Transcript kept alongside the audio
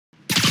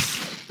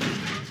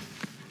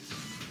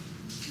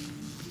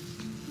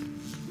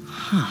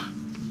Huh.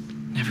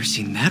 Never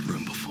seen that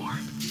room before.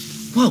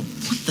 Whoa,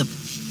 what the...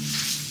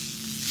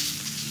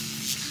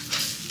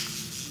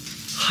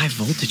 High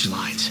voltage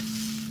lines.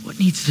 What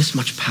needs this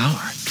much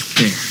power?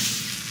 There.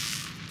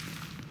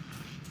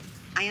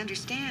 I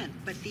understand,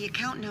 but the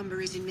account number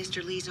is in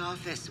Mr. Lee's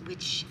office,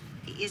 which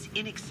is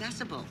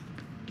inaccessible.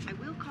 I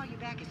will call you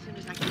back as soon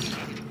as I can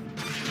get it.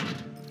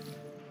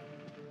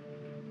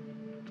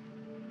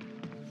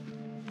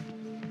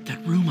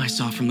 That room I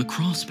saw from the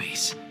crawl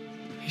space.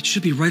 It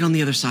should be right on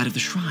the other side of the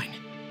shrine.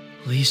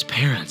 Lee's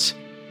parents.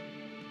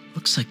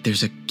 Looks like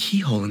there's a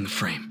keyhole in the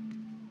frame.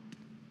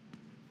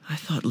 I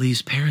thought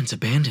Lee's parents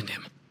abandoned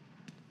him.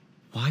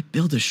 Why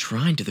build a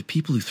shrine to the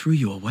people who threw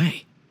you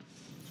away?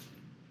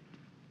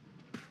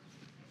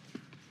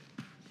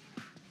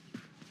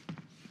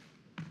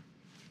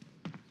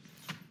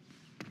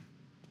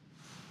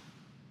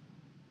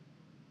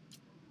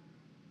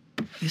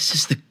 This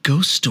is the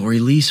ghost story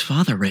Lee's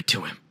father read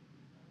to him.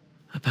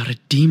 About a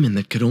demon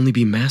that could only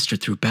be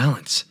mastered through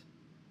balance.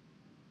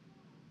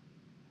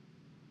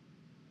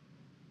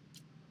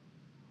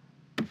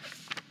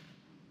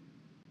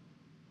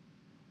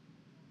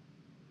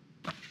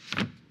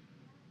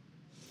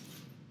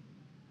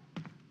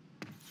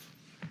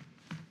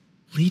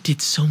 Lee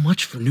did so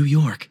much for New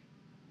York.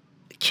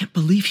 I can't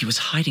believe he was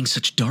hiding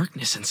such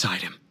darkness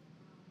inside him.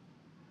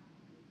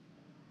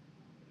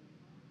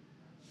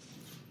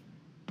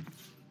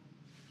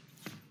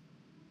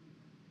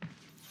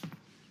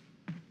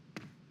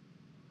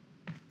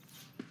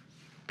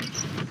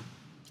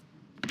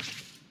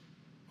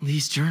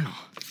 Lee's journal.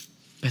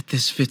 Bet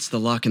this fits the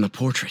lock in the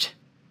portrait.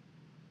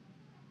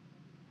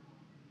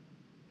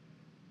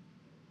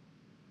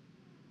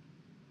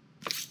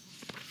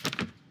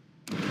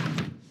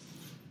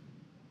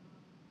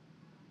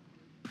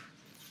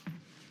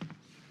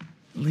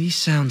 Lee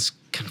sounds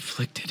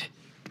conflicted.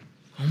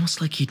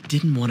 Almost like he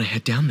didn't want to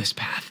head down this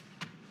path.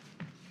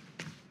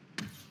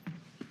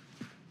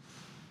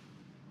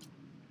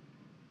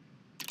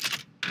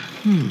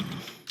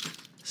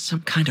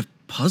 Some kind of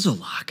puzzle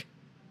lock.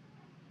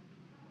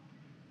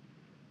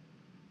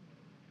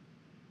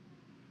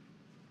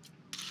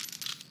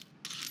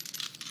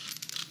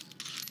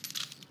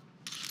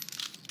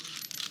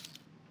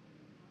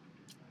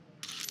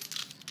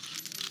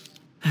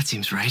 That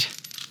seems right.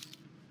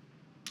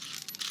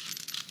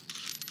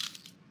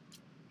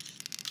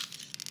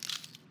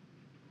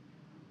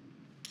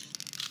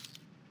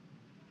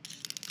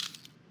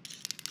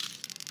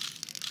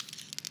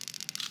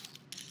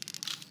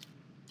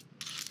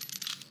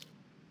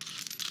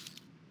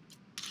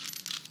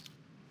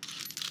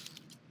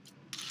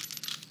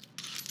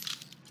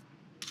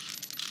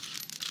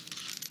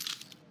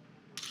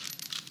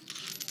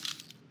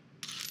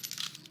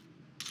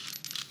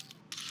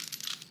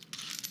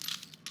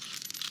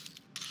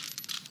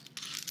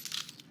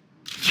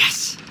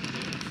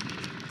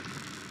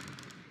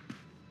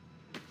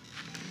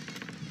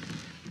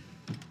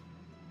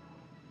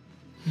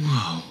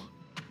 Whoa.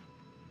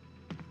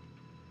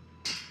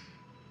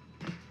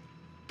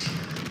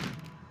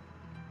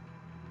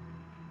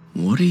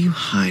 What are you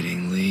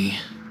hiding, Lee?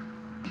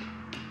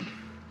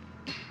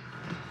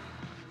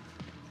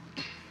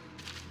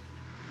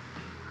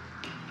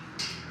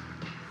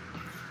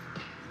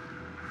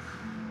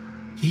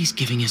 Lee's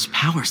giving his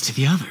powers to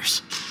the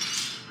others.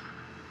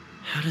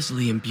 How does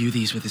Lee imbue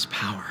these with his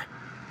power?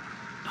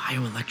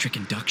 Bioelectric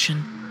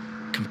induction?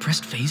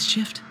 Compressed phase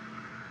shift?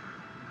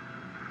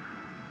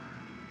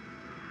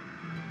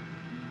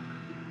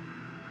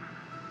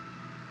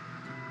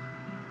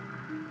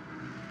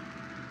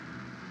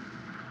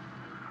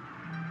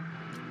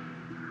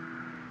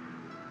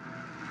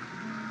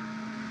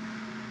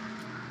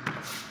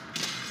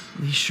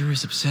 Lee sure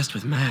is obsessed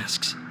with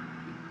masks.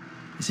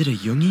 Is it a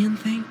Jungian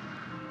thing?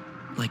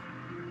 Like,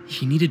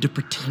 he needed to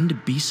pretend to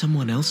be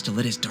someone else to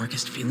let his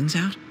darkest feelings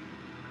out?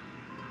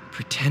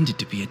 Pretended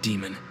to be a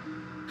demon,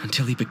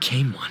 until he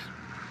became one.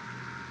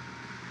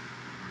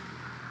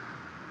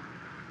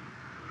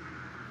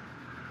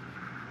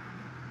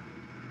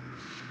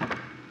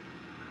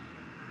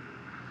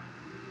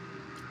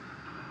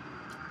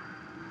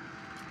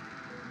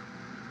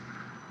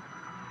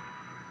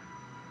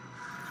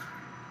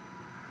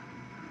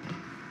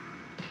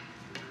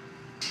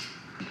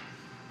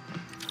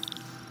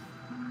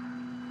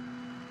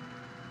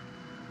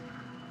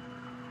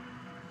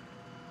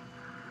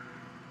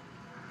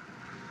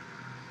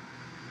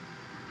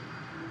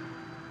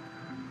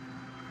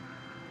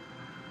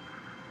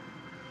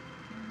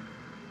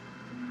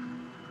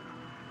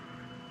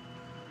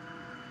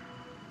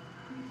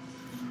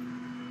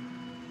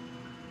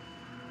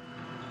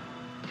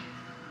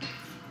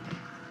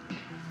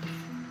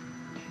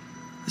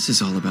 This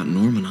is all about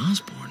Norman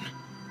Osborn.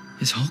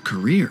 His whole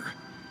career.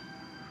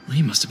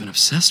 Lee must have been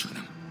obsessed with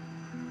him.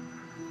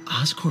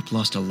 Oscorp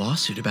lost a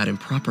lawsuit about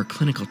improper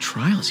clinical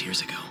trials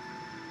years ago.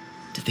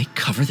 Did they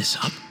cover this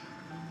up?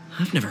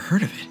 I've never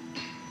heard of it.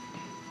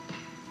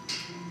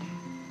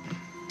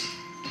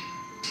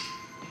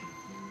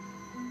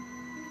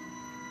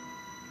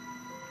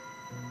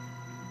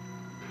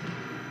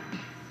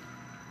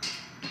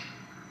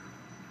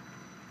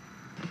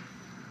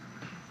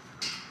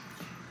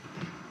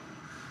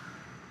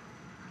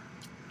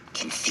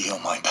 feel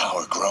my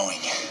power growing,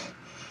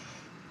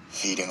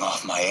 feeding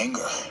off my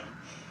anger.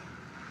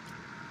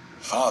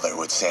 Father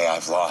would say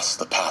I've lost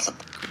the path of...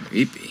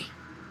 Creepy.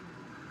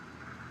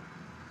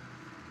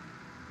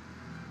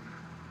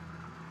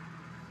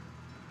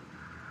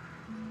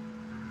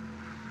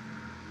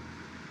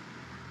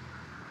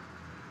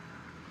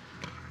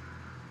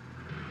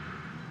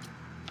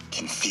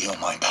 Can feel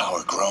my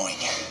power growing,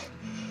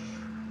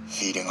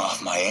 feeding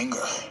off my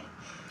anger.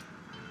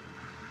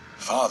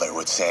 Father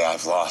would say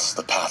I've lost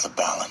the path of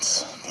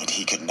balance, but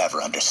he could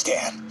never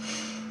understand.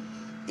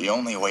 The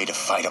only way to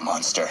fight a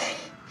monster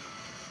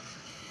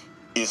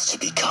is to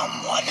become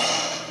one.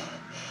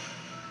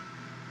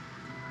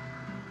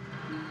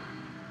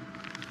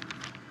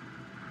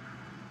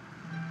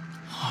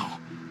 Whoa.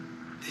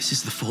 This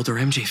is the folder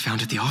MJ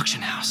found at the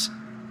auction house.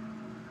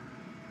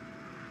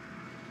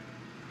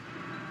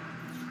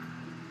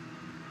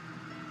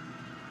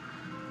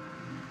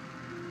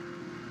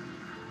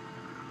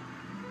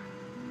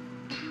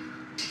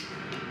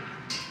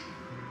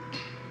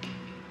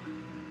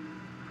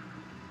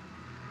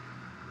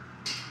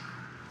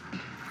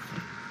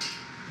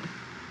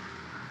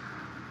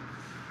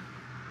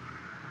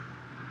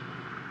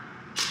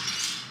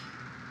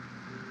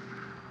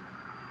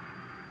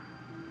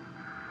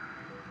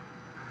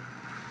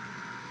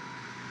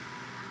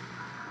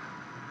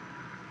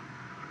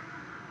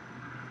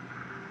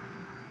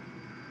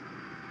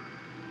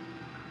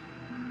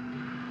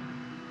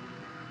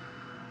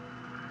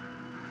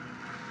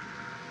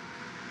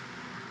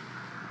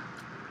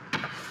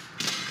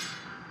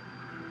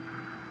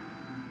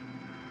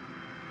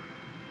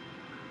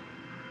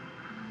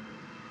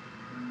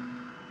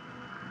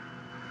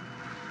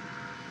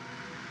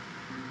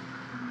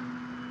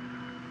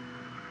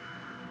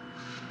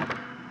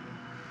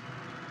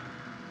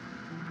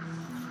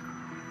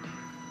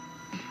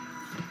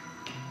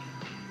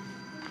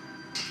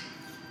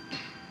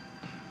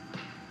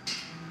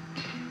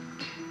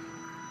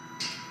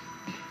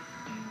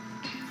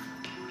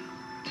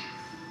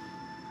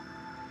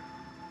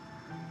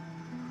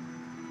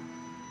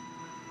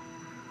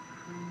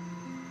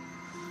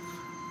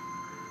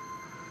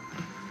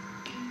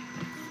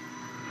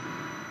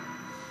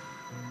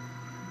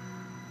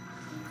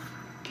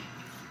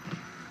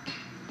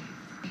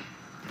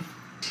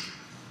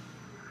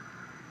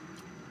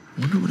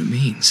 Wonder what it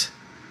means.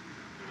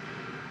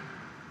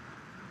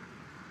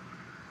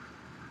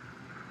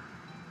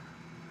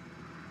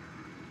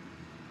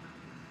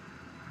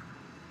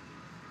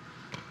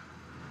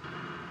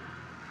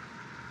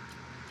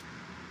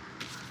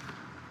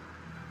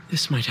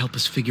 This might help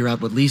us figure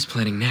out what Lee's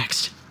planning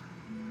next.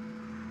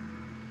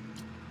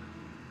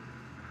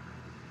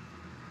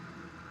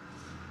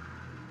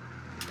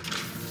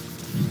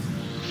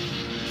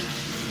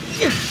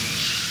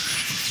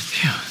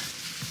 Phew.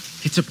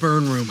 It's a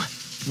burn room.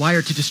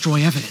 Wired to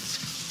destroy evidence.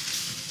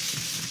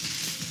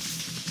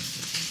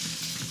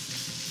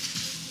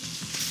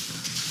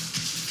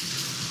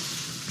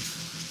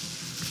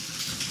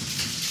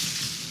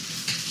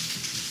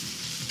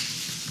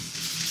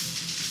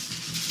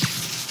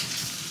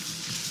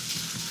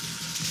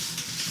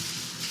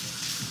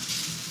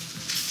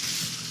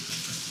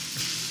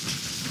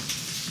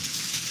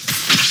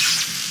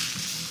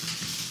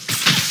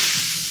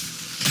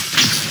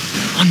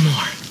 One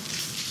more.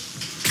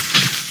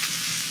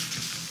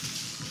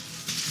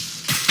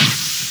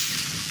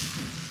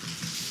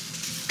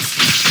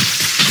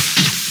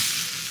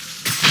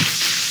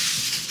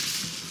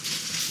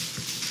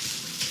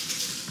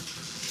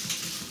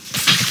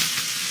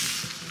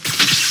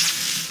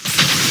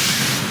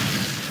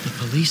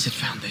 Police had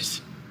found this.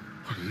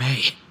 Or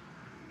May.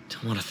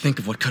 Don't want to think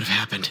of what could have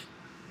happened.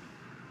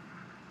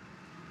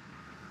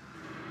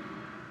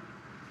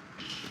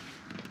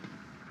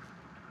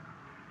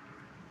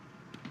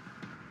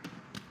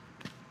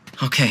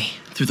 Okay,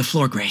 through the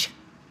floor grate.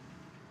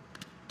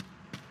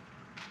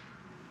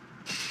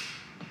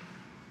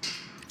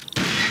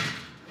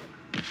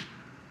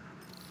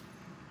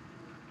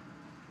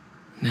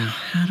 Now,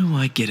 how do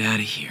I get out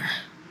of here?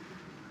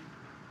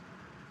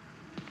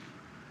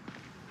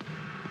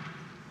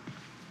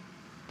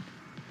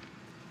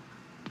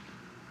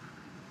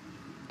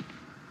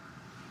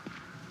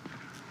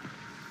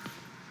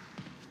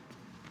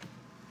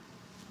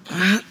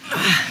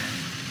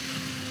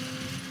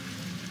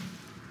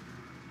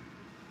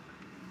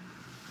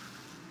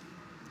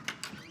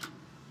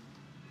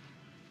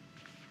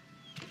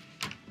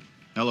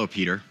 Hello,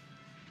 Peter.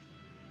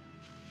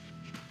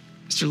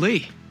 Mr.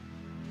 Lee.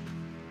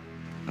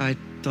 I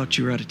thought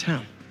you were out of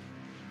town.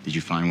 Did you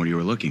find what you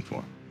were looking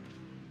for?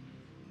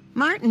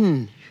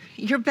 Martin,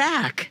 you're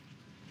back.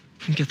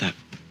 Get that.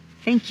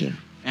 Thank you.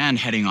 And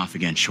heading off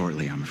again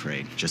shortly, I'm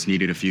afraid. Just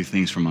needed a few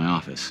things from my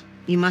office.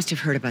 You must have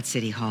heard about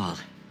City Hall.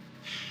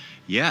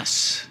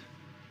 Yes.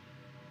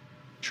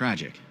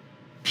 Tragic.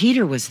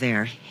 Peter was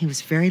there. He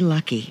was very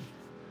lucky.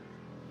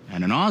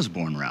 And an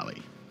Osborne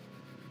rally.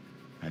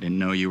 I didn't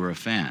know you were a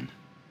fan.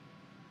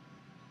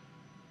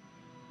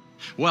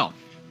 Well,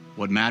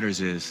 what matters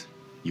is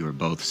you are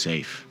both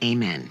safe.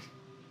 Amen.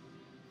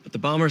 But the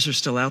bombers are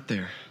still out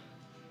there.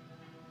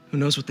 Who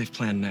knows what they've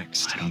planned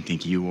next? I don't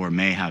think you or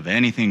May have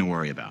anything to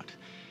worry about.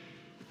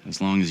 As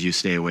long as you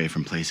stay away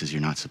from places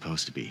you're not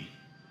supposed to be.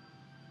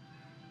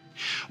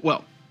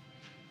 Well,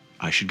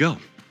 I should go.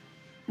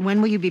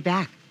 When will you be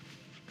back?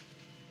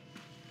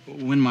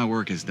 When my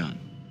work is done.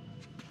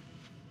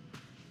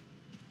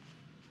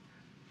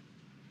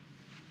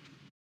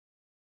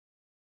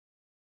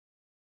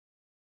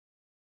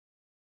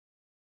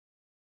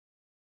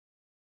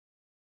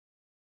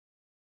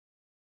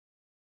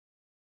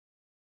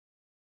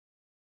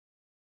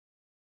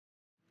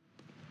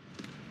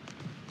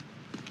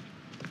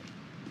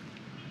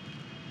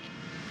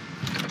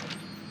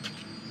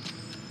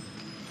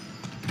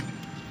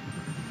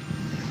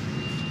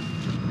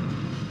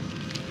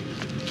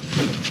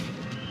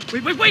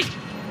 Wait!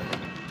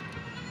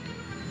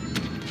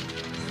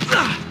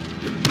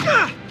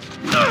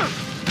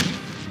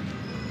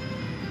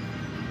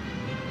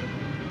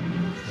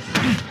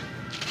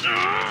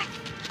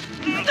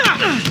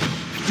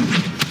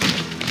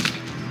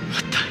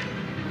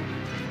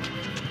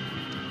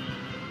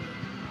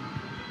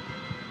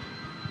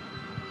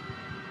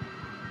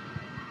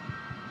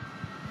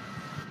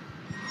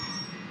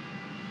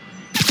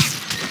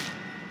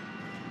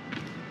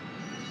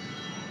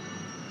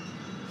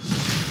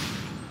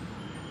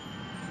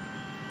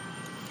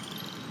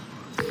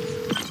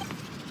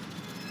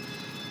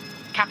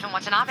 Captain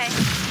Watanabe.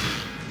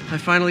 I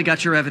finally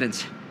got your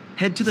evidence.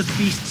 Head to the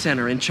Feast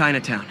Center in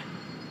Chinatown.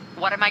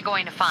 What am I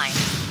going to find?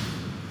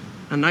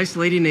 A nice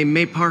lady named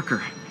May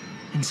Parker.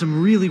 And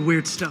some really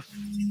weird stuff.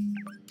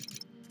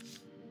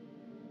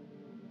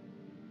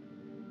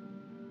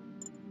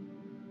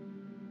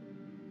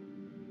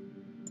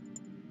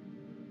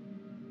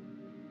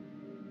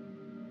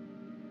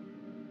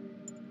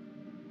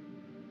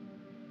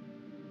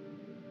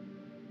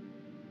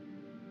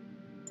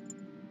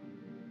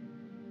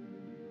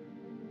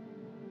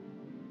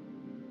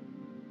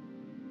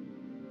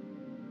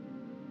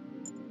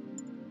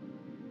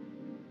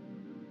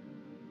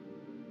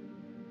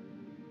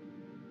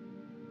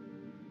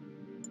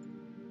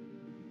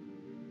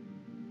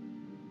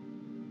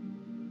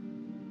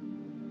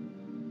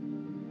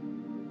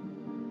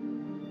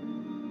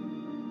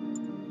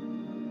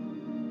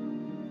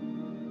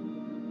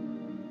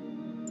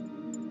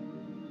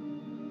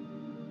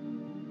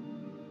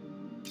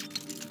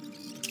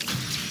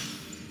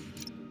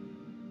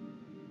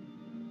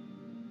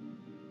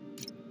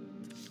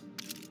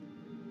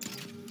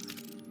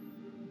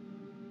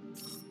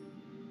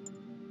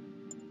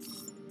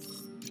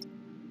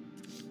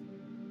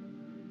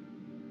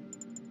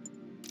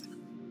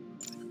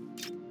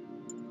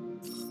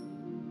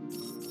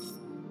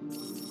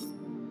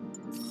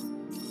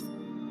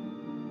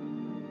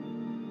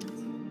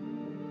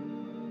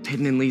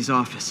 Hidden in Lee's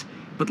office.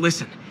 But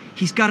listen,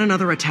 he's got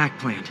another attack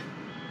planned.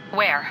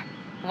 Where?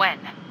 When?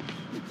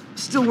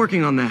 Still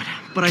working on that,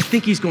 but I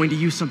think he's going to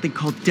use something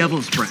called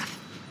Devil's Breath.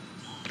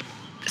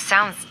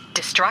 Sounds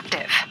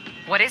destructive.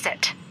 What is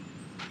it?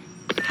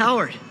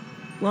 Howard,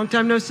 long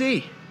time no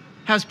see.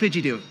 How's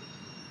Pidgey doing?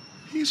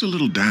 He's a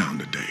little down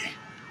today.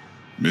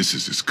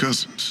 Misses his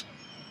cousins.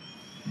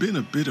 Been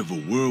a bit of a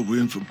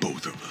whirlwind for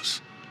both of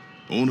us.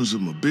 Owners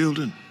of my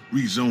building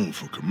rezoned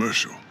for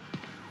commercial.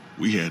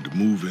 We had to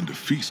move into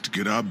Feast to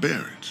get our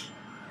bearings.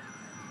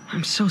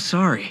 I'm so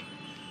sorry.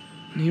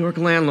 New York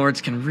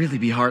landlords can really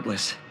be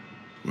heartless.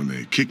 When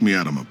they kicked me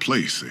out of my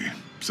place, they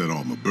set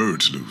all my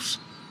birds loose.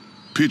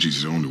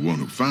 Pidgey's the only one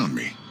who found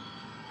me.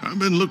 I've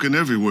been looking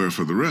everywhere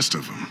for the rest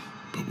of them,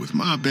 but with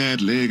my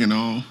bad leg and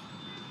all...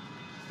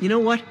 You know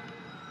what?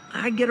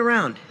 I'd get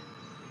around.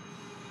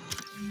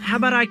 How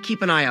about I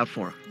keep an eye out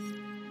for him?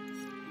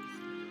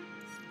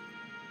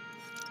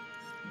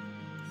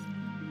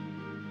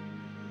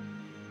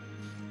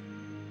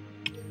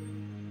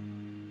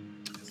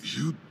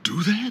 You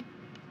do that?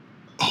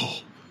 Oh,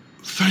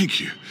 thank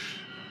you.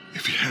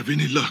 If you have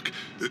any luck,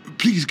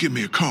 please give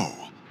me a call.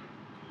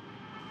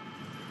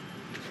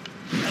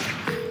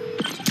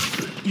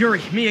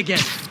 Yuri, me again.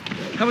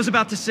 I was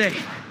about to say,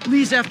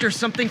 Lee's after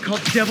something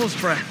called Devil's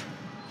Breath.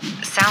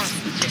 Sounds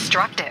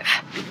destructive.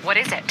 What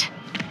is it?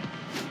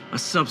 A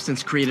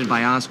substance created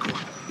by Oscorp.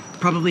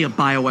 Probably a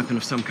bioweapon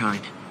of some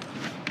kind.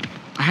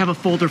 I have a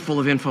folder full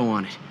of info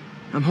on it.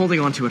 I'm holding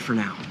on to it for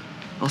now.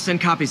 I'll send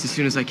copies as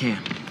soon as I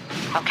can.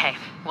 Okay,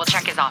 we'll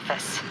check his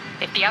office.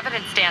 If the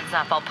evidence stands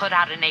up, I'll put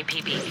out an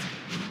APB.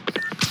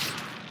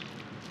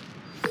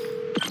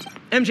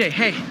 MJ,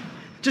 hey.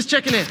 Just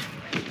checking in.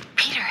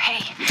 Peter,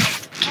 hey.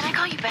 Can I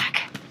call you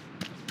back?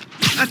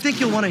 I think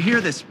you'll want to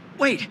hear this.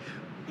 Wait,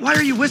 why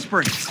are you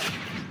whispering?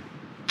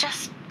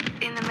 Just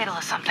in the middle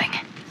of something.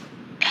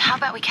 How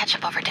about we catch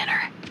up over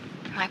dinner?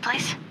 My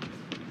place?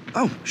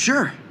 Oh,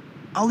 sure.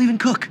 I'll even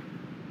cook.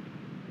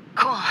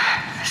 Cool.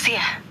 See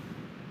ya.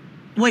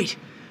 Wait,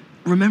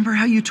 remember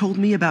how you told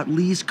me about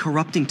Lee's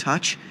corrupting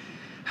touch?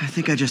 I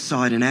think I just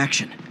saw it in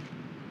action.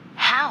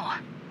 How?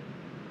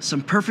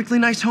 Some perfectly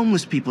nice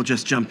homeless people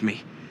just jumped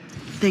me.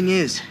 Thing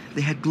is,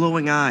 they had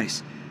glowing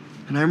eyes.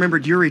 And I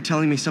remembered Yuri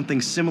telling me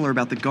something similar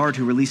about the guard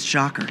who released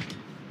Shocker.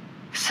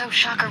 So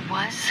Shocker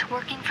was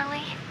working for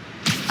Lee?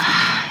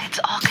 It's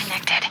all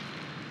connected.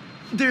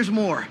 There's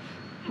more,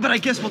 but I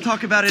guess we'll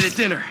talk about it at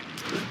dinner.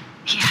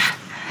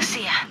 Yeah,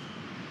 see ya.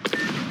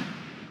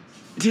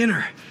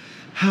 Dinner?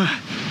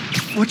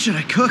 What should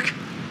I cook?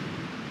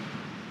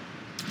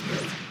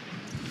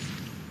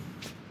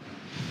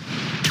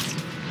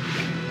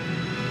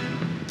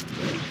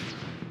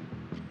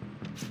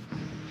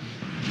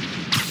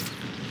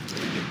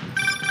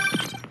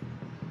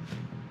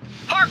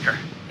 Parker,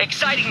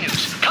 exciting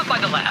news. Come by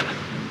the lab.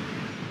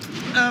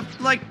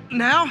 Like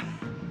now?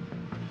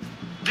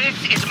 This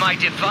is my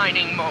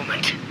defining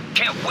moment.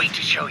 Can't wait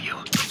to show you.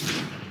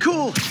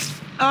 Cool.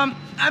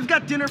 I've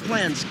got dinner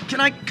plans.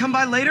 Can I come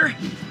by later?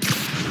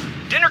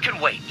 Dinner can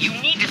wait. You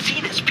need to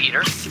see this,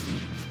 Peter.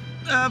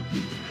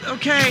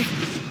 Okay.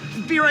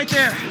 Be right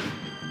there.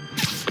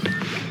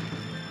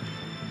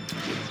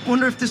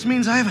 Wonder if this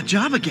means I have a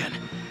job again.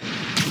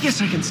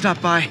 Guess I can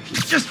stop by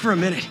just for a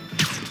minute.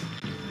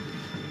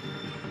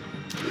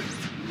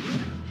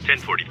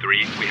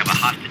 1043, we have a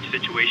hostage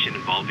situation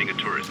involving a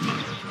tourist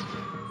bus.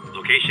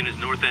 Location is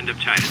north end of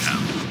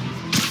Chinatown.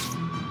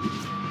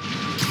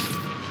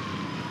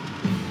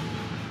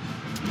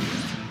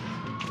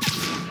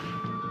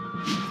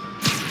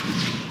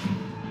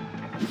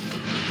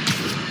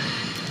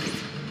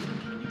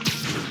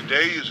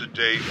 Today is a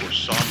day for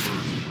somber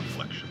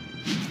reflection,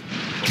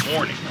 for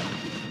mourning,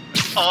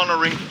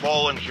 honoring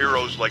fallen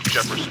heroes like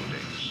Jefferson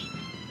Davis.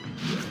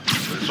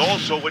 But it's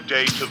also a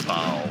day to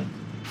vow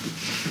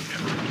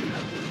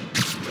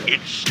never.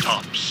 It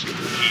stops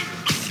here.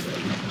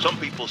 Some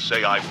people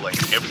say I blame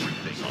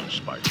everything on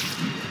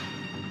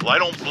Spider-Man. Well, I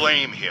don't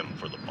blame him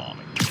for the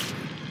bombing.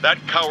 That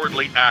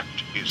cowardly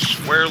act is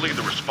squarely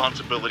the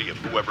responsibility of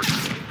whoever did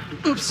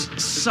it.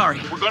 Oops,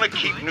 sorry. We're gonna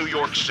keep New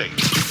York safe.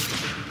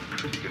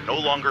 We can no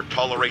longer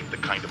tolerate the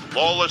kind of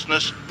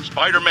lawlessness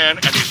Spider-Man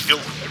and his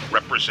ilk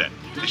represent.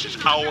 This is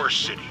our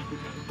city.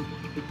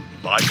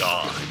 By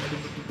God,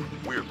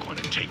 we're going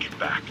to take it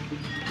back.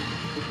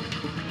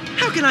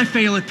 How can I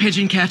fail at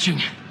pigeon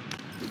catching?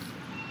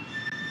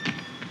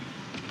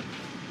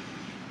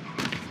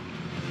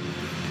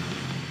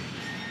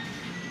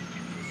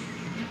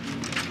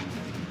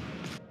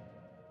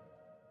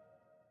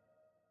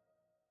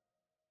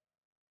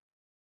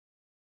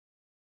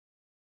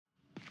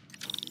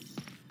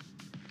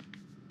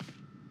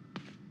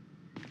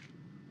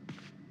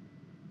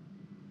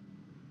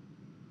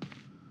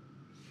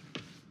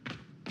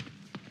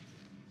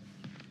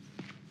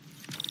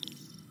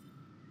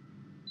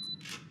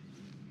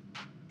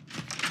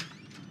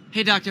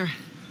 Hey, Doctor.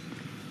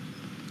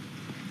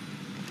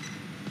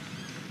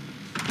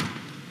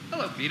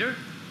 Hello, Peter.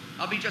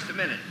 I'll be just a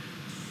minute.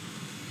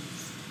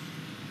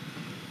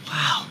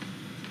 Wow.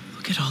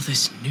 Look at all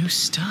this new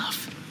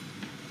stuff.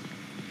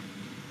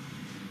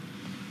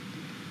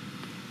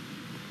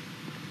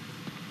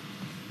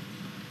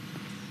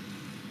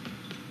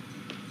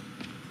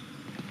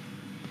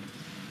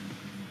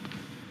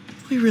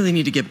 We really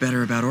need to get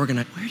better about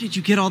organizing. Where did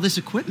you get all this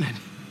equipment?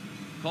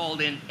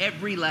 Called in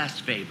every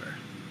last favor.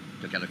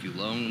 Took out a few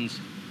loans.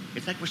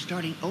 It's like we're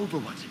starting over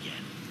once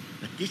again.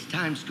 But this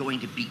time's going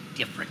to be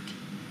different.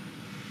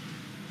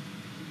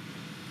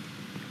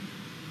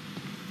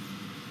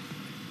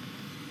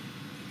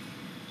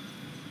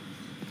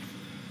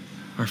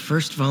 Our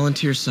first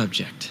volunteer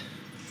subject,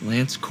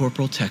 Lance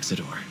Corporal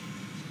Texador.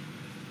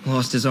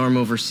 Lost his arm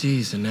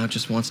overseas and now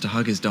just wants to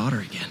hug his daughter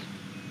again.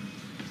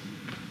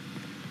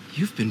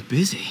 You've been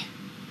busy.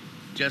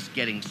 Just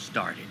getting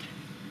started.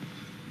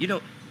 You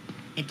know,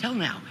 until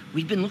now,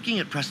 we've been looking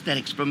at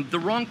prosthetics from the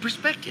wrong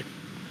perspective.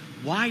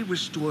 Why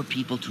restore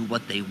people to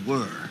what they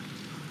were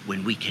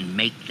when we can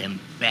make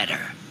them better?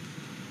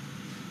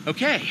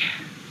 Okay,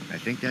 I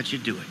think that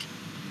should do it.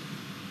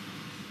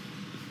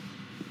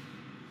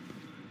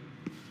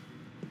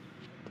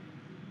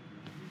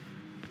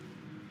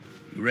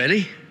 You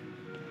ready?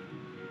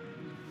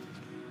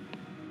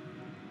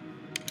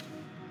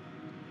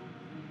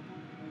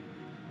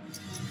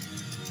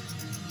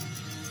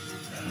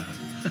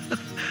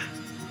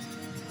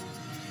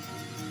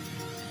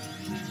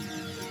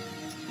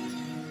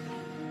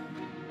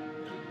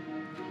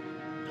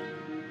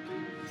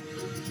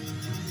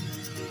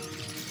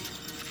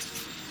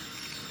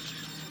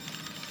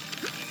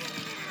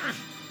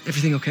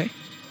 Everything okay?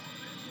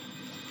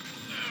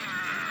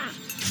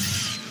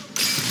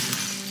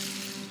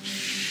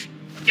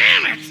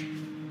 Damn it!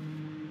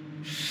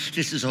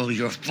 This is all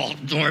your fault,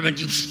 Norman,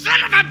 you son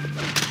of a...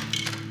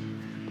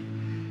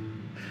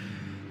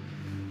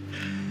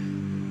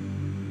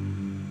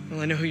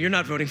 Well, I know who you're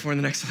not voting for in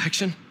the next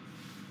election.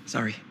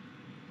 Sorry.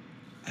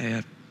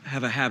 I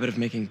have a habit of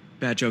making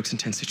bad jokes in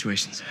tense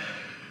situations.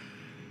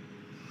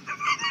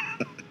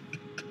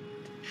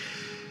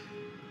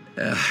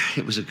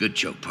 It was a good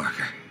joke,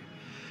 Parker.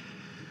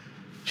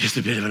 Just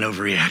a bit of an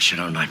overreaction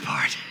on my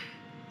part.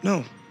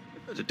 No,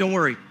 don't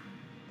worry.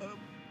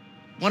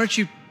 Why don't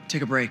you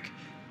take a break?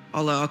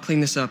 I'll clean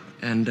this up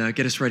and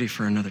get us ready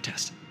for another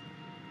test.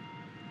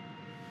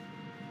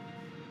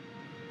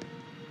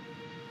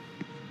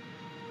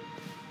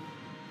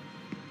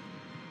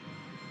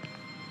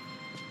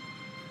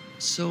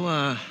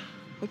 So,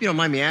 Hope you don't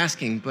mind me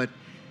asking, but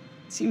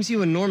it seems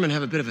you and Norman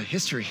have a bit of a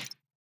history.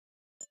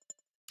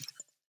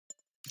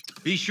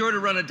 Be sure to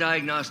run a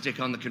diagnostic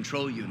on the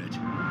control unit.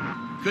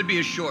 Could be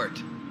a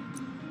short.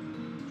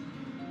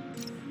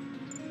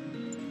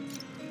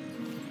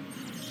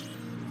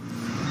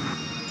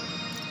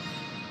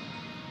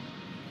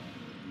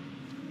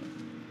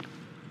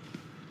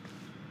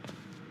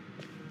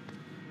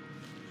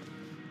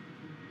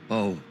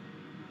 Oh,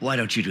 why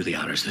don't you do the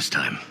honors this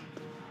time?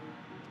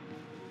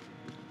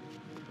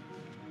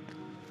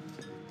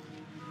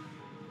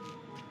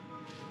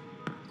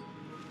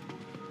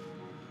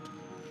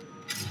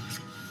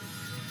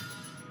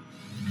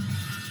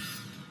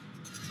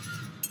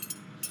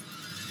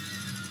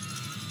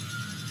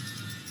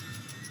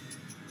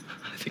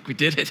 I think we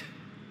did it.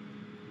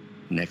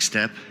 Next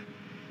step,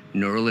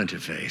 neural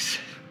interface.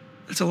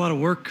 That's a lot of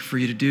work for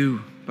you to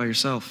do by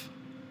yourself.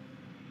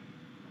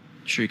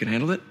 Sure you can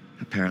handle it?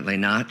 Apparently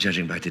not,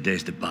 judging by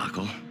today's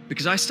debacle.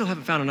 Because I still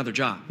haven't found another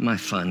job. My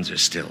funds are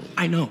still...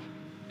 I know.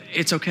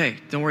 It's okay.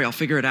 Don't worry, I'll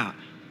figure it out.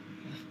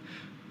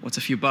 What's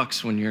a few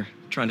bucks when you're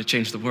trying to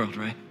change the world,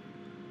 right?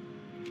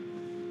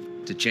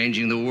 To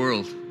changing the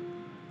world.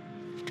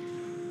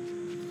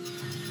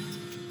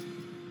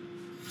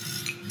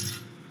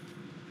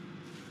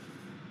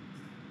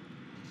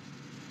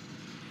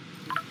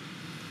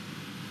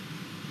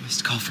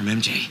 Missed call from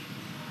MJ.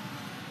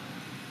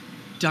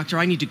 Doctor,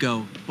 I need to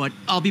go, but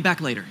I'll be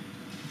back later.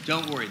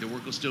 Don't worry, the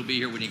work will still be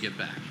here when you get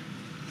back.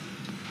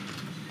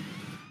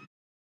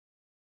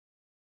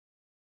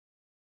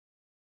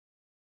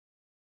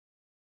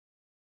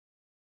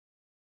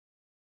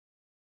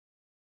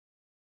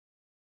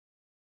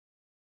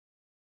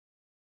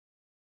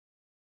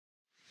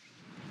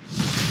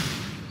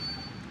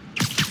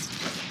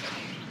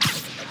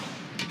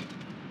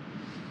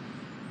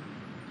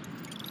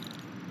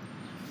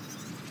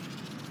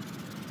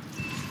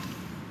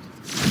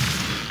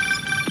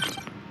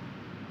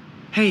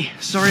 Hey,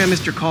 sorry I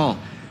missed your call.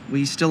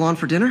 We still on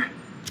for dinner?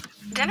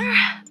 Dinner?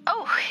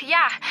 Oh,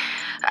 yeah.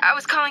 I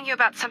was calling you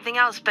about something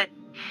else, but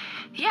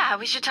yeah,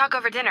 we should talk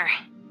over dinner.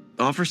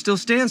 Offer still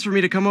stands for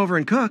me to come over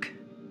and cook.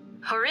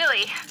 Oh,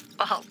 really?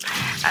 Well,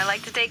 I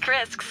like to take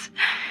risks.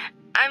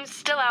 I'm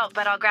still out,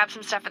 but I'll grab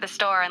some stuff at the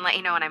store and let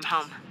you know when I'm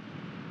home.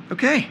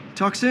 Okay,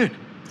 talk soon.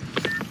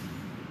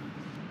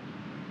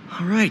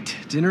 All right,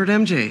 dinner at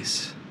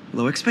MJ's.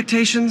 Low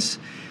expectations.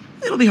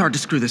 It'll be hard to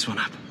screw this one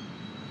up.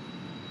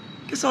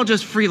 Guess I'll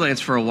just freelance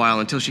for a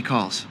while until she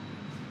calls.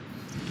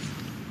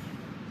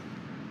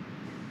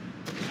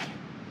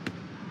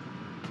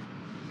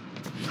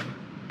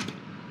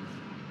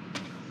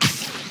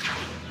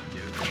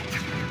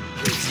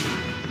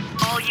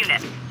 All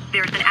units,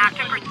 there's an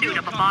active pursuit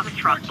of a box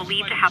truck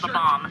believed to have a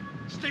bomb.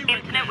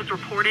 Incident was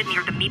reported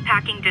near the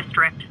meatpacking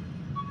district.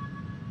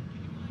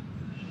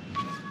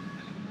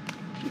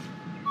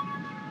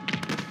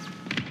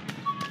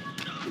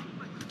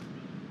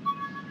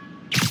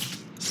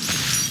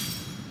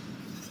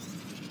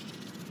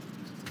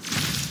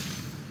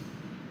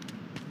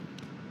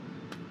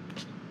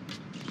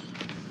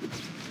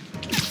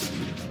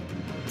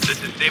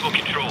 This is Stable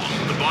Control.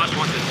 The boss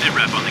wants a sit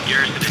rep on the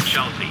garrison in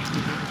Chelsea.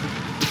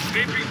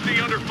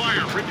 APC under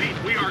fire.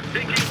 Repeat, we are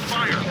taking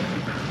fire.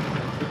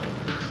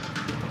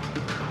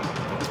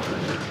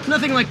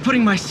 Nothing like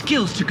putting my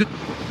skills to good...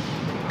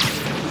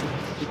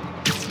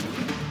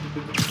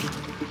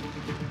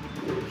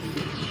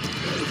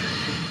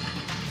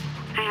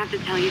 I have to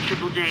tell you,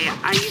 Triple J,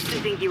 I used to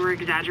think you were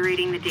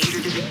exaggerating the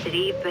danger to the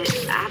city, but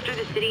after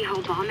the City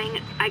Hall bombing,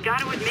 I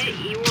gotta admit,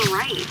 you were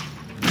right.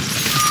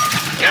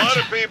 A lot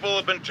of people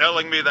have been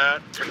telling me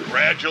that,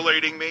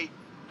 congratulating me,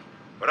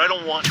 but I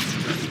don't want to.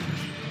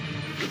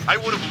 I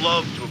would have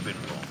loved to have been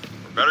wrong.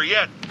 Or better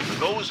yet, for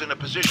those in a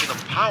position of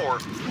power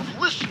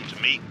who've listened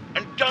to me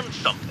and done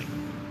something.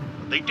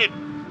 But they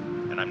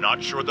didn't, and I'm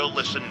not sure they'll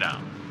listen now.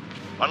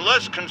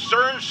 Unless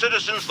concerned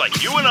citizens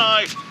like you and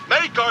I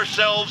make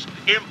ourselves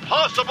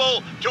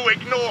impossible to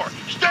ignore.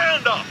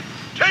 Stand up!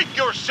 Take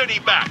your city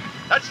back!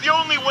 That's the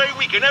only way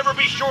we can ever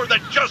be sure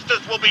that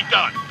justice will be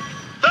done.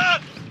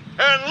 That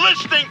and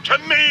listening to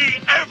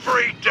me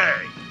every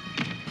day!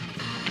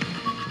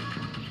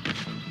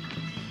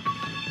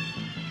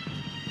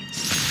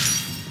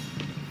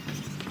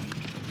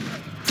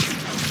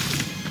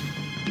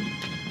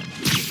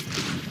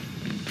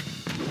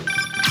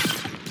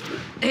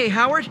 Hey,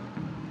 Howard.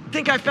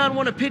 Think I found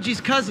one of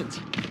Pidgey's cousins.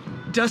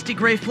 Dusty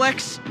gray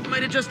flecks.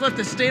 Might have just left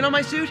a stain on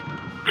my suit.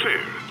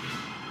 Clarence.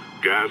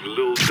 Guy's a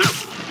little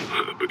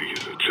devil, but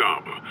he's a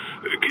charmer.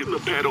 Give him a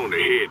pat on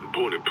the head and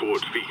point him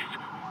towards Feast.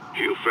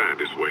 He'll find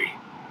his way.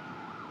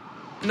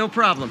 No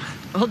problem.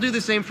 I'll do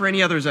the same for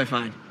any others I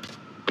find.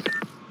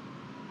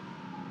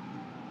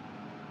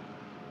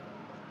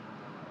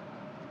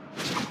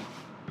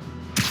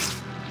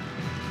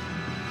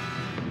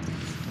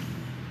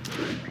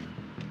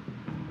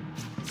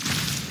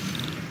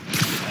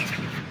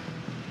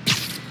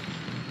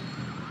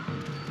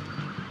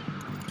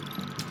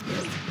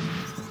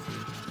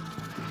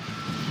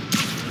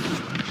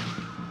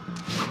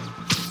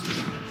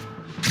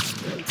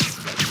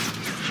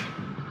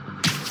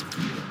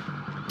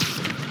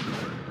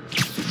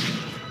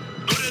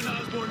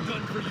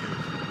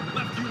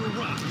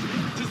 rot,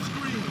 to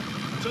scream,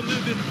 to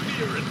live in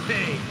fear and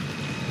pain.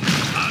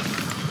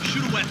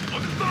 Shoot a weapon.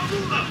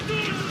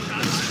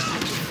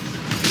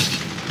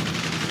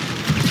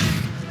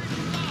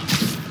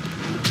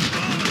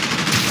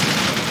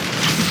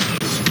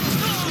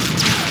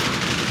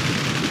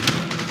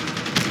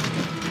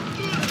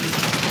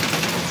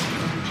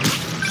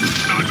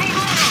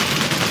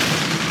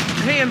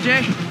 Hey, MJ.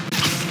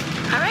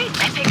 All right,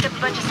 I picked up a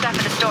bunch of stuff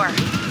at the store.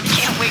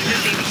 Can't wait to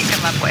see what you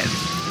come up with.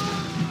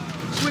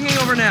 Swinging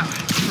over now.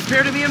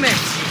 Prepare to be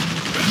amazed.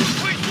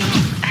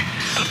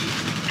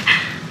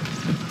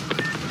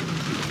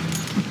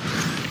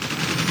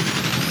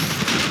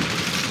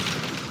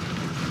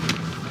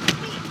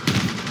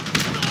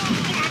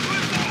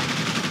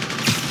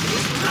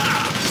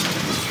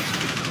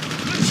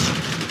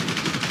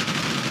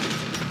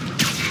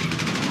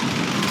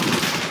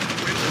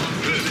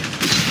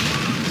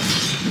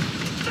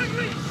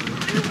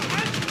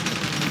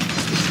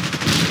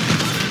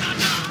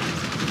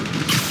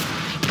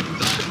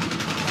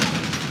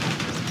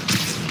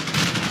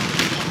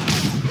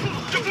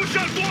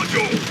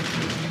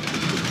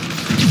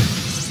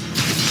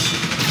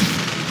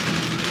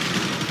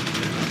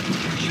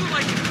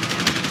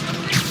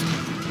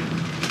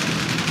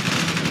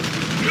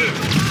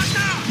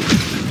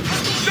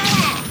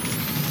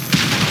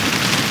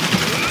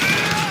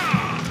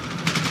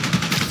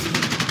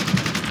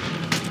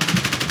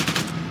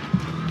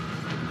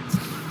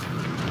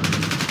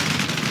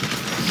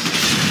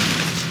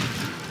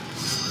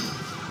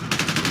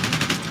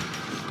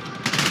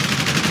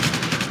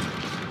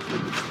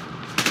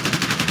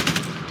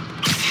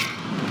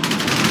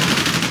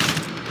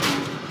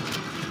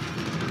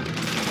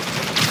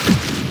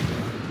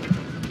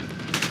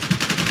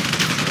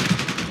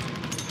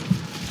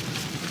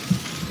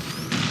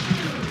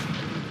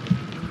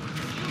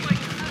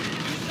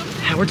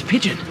 Howard's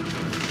pigeon.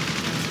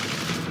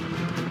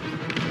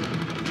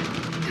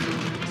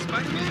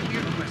 Spider-Man,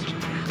 weird question.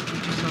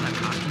 You just saw that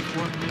costume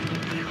for at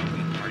a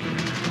Halloween party.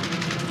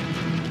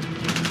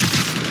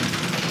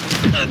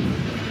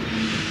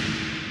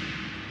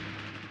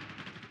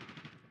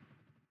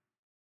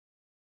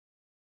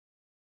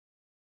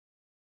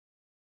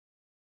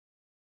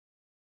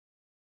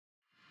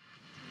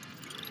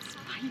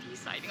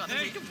 Spidey's hiding on the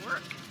way to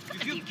work. You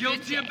feel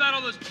guilty about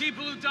all those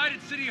people who died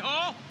at City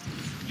Hall?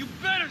 You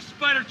better,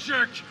 Spider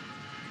Church!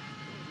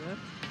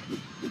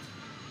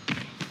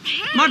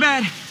 My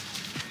bad.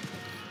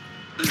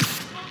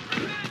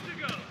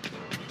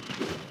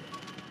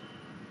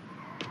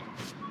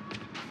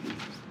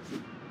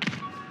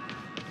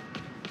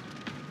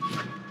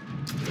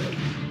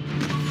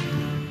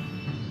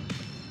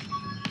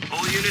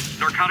 All units,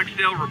 narcotics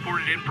sale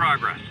reported in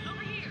progress.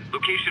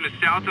 Location is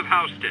south of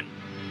Houston.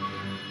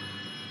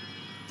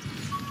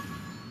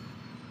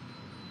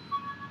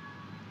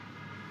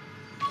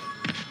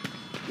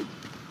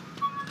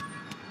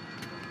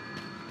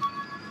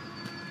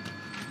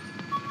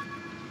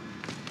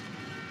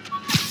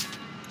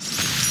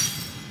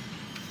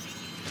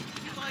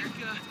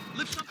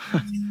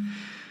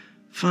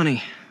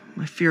 Funny.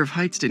 My fear of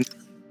heights didn't...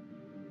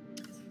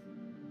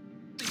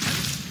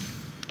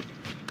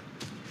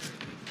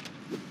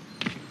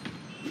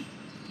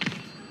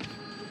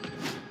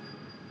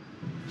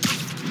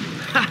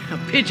 Ha!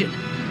 A pigeon!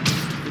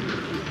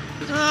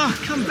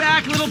 Oh, come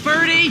back, little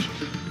birdie!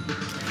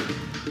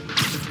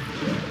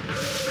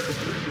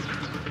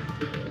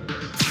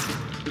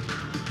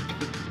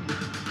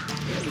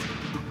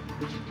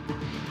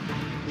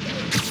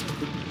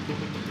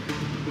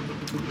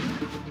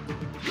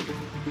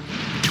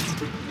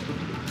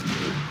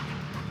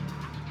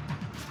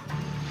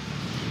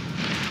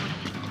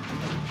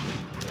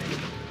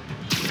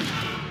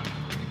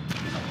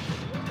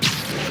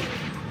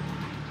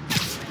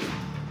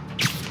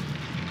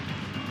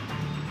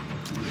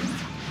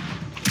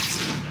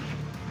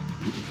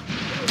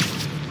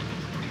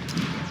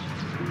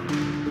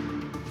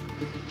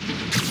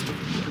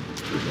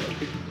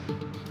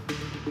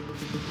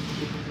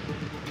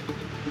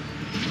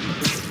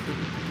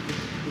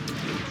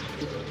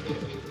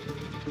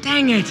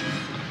 Dang it!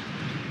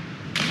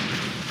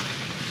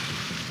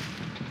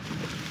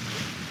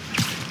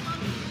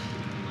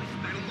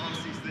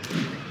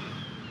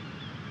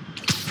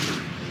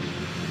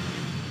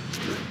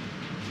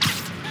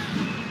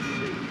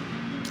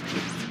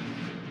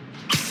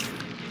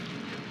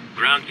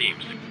 Ground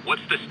teams,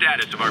 what's the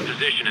status of our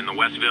position in the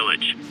West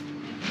Village?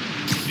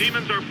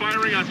 Demons are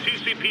firing on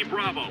TCP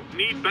Bravo.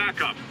 Need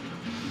backup.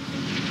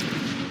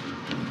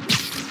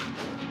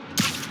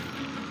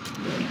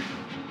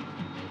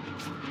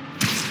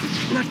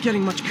 Not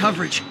getting much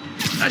coverage.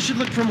 I should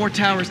look for more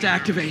towers to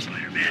activate.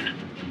 Spider-Man.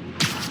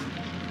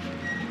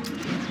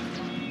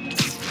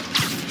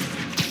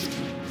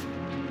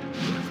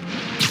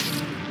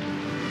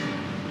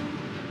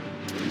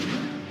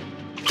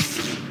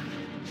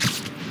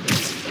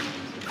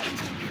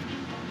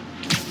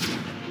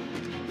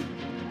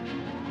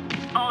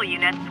 All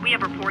units, we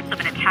have reports of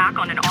an attack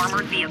on an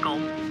armored vehicle.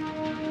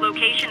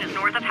 Location is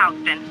north of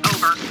Houston.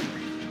 Over.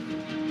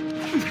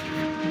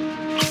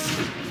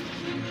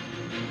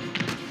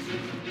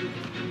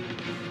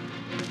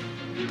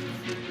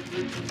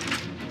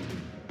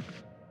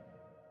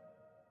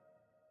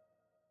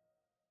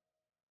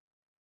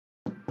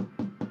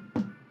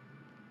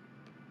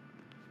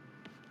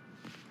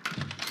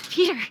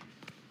 Peter.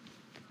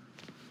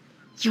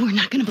 You are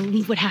not gonna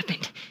believe what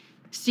happened.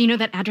 So you know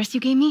that address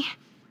you gave me?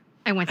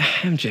 I went there.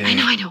 MJ.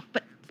 I know,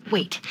 but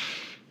wait.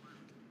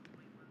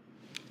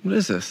 What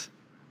is this?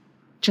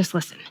 Just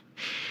listen.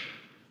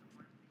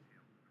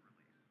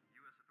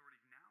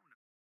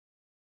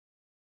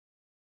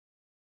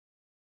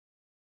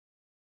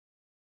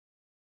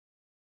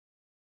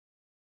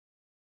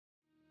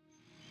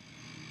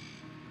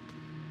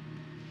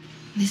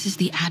 This is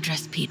the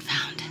address Pete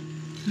found.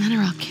 Men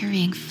are all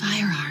carrying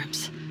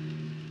firearms.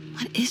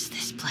 What is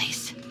this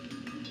place?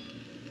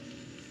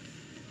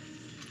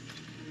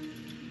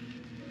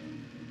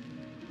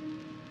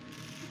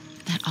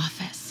 That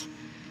office.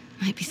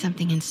 Might be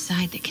something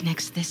inside that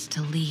connects this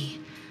to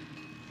Lee.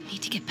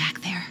 Need to get back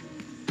there.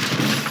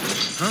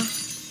 Huh?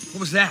 What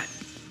was that?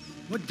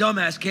 What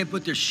dumbass can't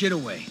put their shit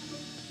away?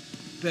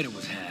 Bet it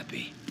was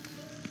Happy.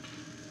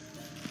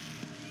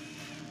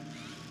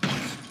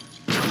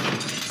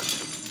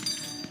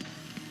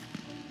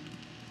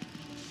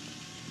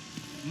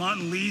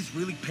 Martin Lee's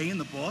really paying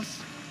the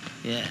boss?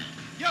 Yeah.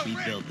 We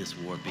build this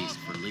war base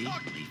for Lee.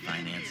 Lee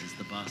finances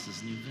the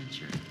boss's new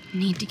venture.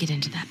 Need to get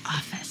into that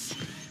office.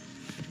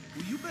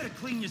 Well, you better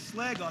clean your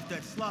slag off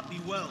that sloppy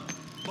well.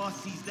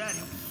 Boss sees that,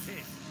 he'll be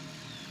pissed.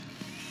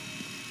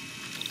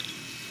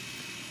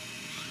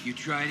 You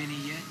tried any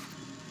yet?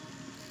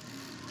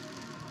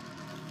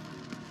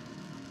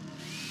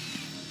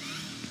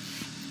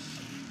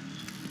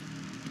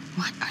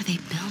 What are they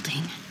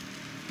building?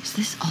 Is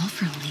this all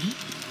for Lee?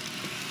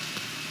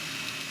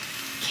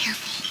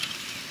 Careful.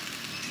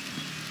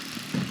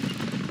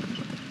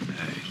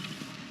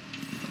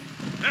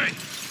 Hey,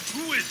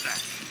 who is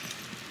that?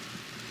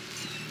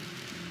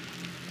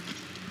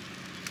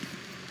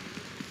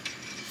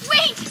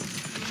 Wait!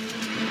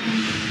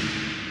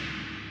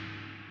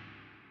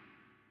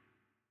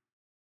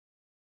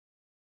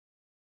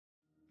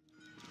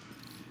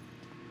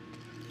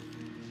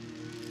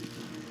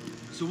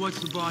 So what's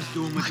the boss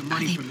doing with the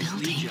money from this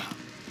Lee job?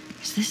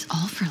 Is this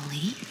all for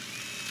Lee?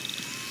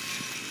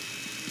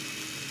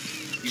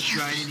 You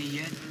tried any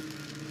yet?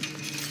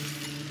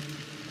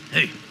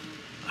 Hey,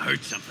 I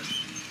heard something.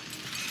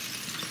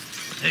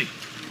 Hey.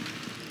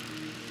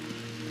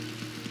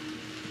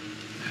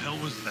 The hell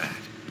was that?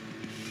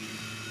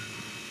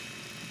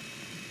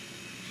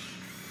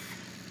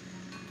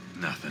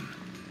 Nothing.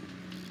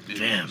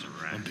 Damn,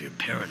 I'm being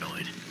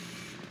paranoid.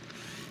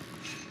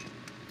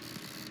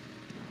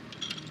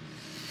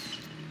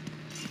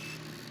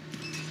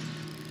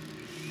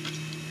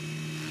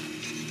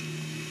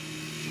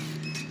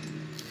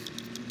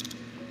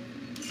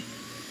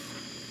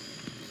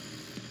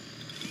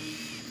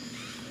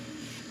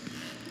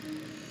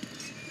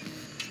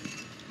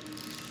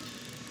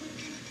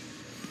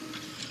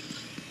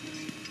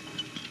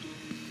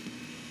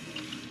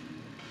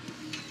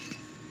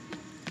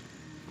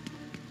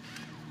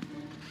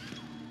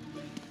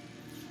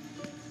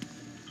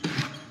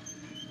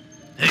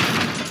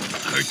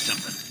 Heard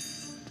something.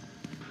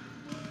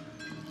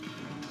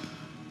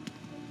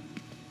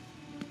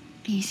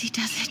 Easy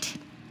does it.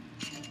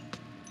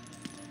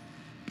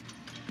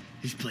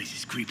 This place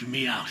is creeping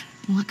me out.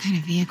 What kind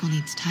of vehicle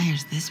needs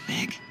tires this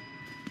big?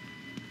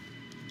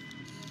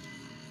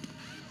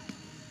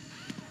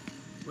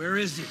 Where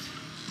is it?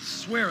 I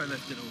swear I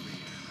left it over here.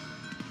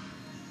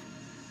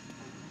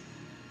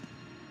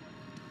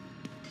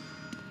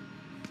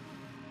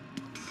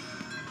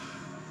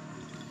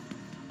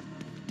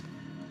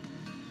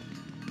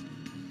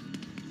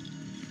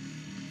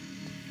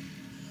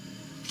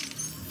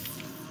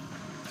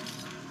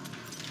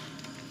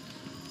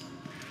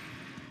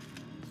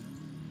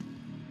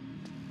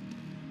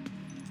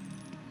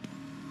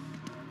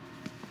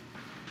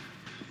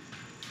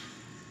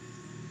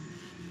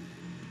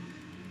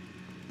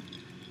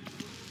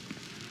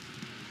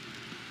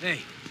 Hey,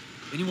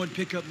 anyone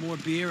pick up more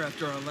beer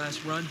after our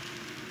last run?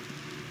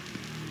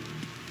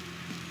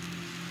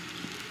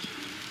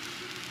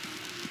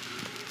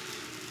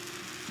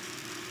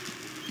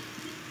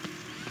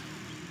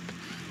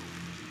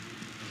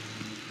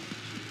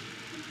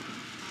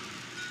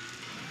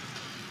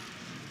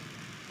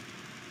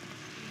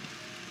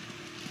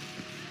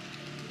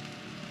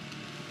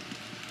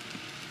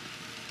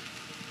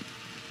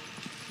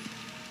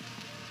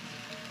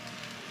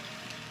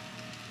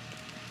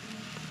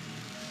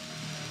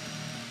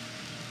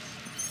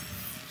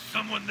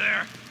 Someone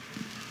there?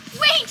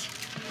 Wait!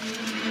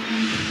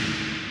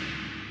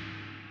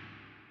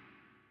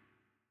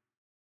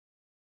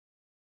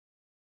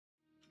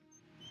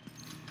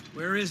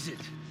 Where is it?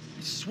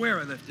 I swear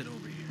I left it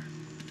over here.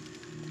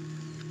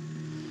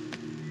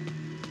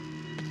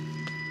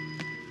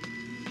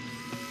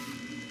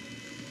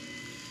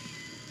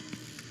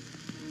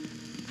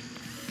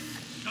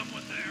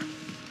 Someone there?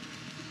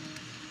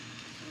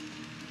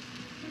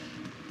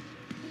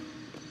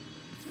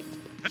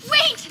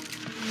 Wait!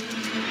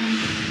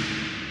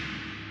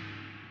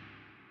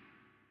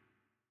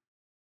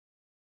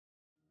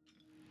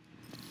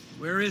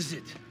 Where is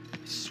it? I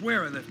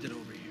swear I left it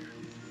over here.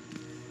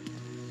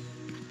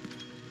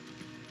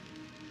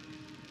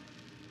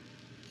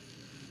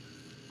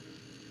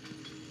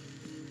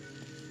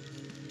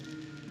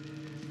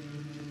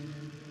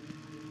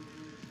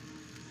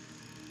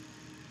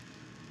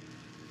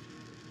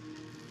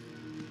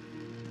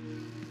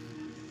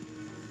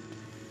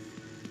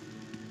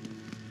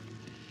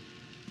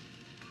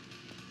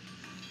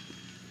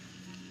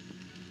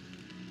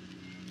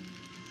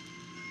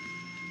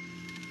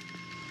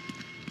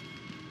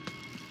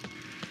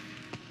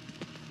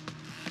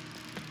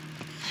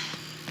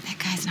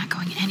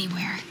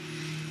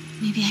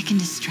 Maybe I can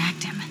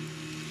distract him.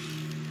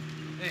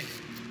 Hey,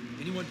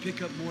 anyone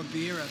pick up more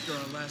beer after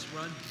our last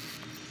run?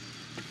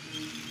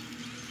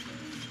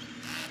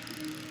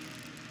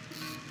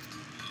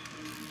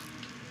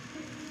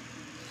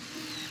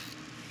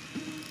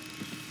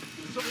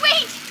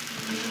 Wait!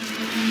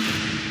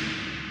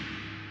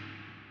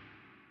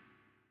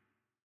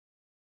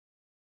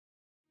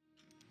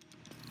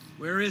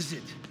 Where is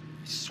it?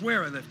 I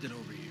swear I left it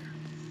over here.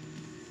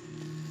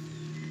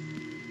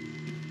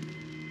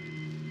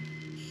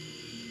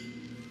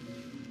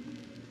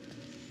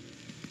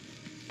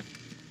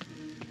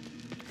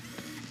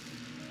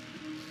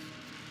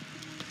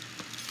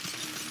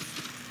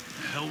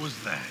 The hell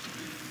was that?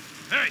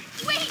 Hey!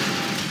 Wait!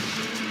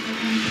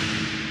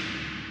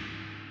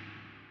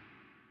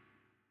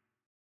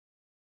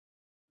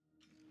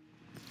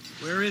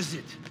 Where is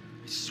it?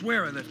 I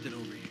swear I left it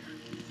over here.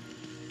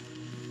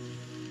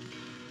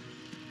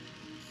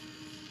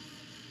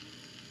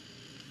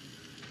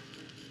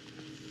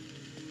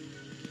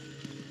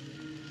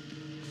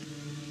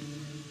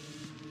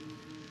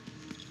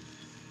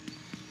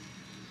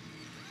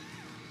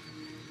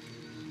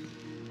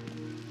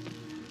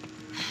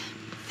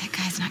 That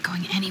guy's not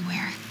going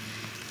anywhere.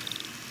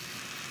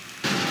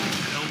 The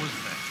hell was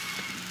that?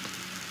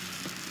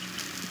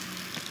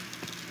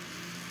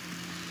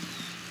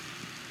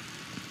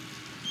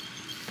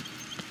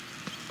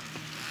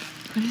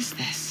 What is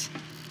this?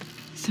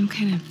 Some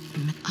kind of...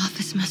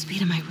 Office must be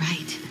to my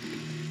right.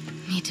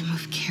 Need to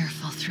move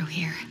careful through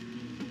here.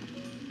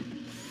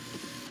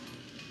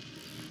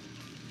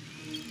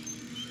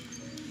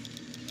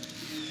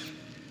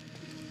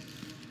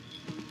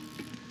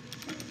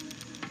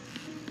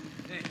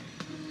 Hey,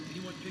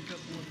 anyone pick up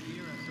more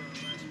beer after our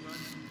last run?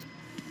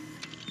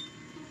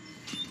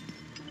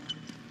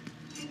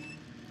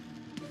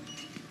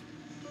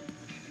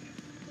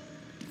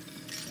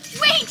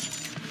 Wait!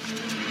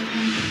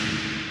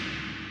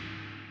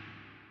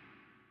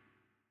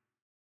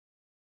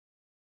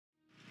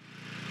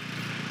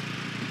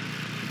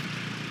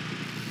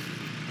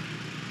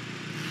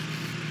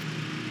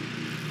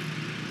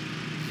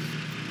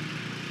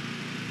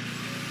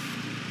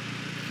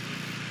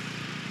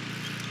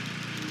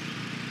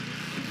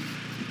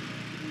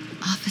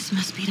 Office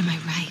must be to my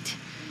right.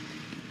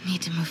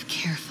 Need to move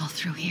careful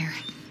through here.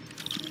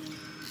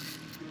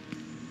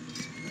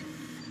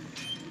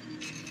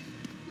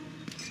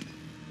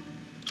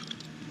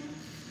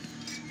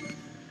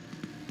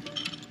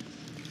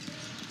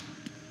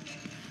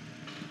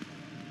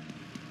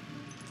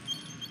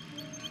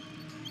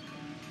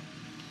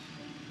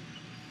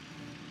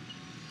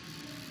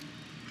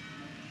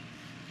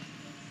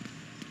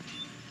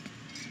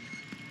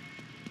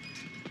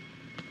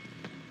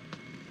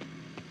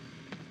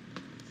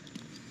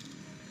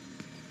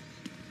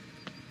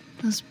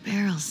 Those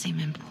barrels seem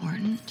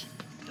important.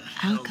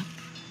 Alchem.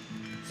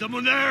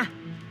 Someone there?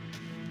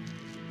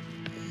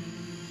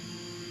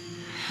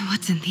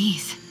 What's in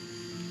these?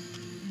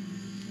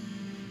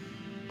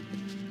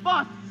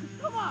 Boss,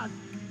 come on!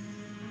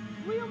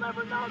 We'll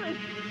never notice!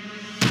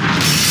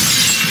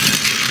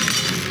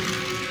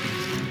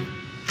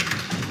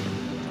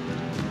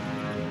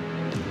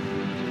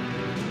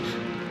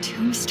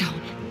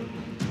 Tombstone.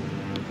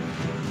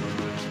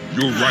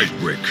 You're right,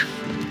 Rick.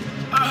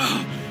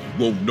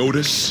 Won't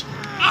notice?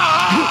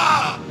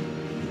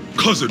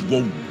 Cause it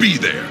won't be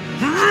there.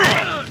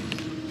 God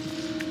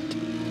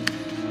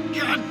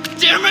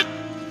damn it!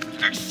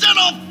 I said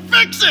I'll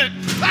fix it!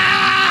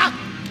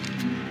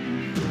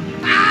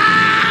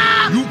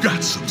 You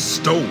got some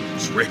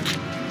stones, Rick.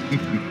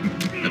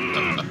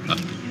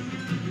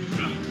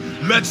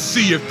 Let's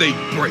see if they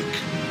break.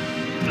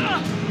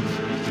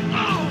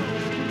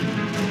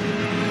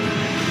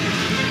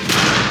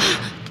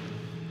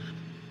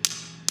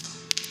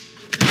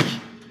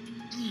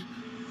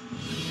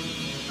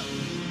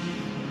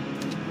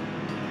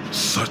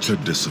 Such a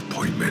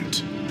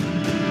disappointment.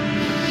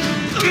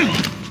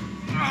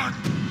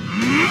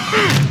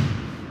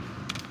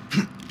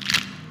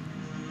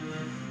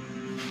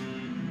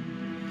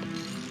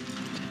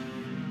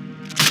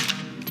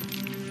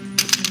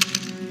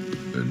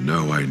 And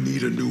now I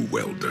need a new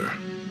welder.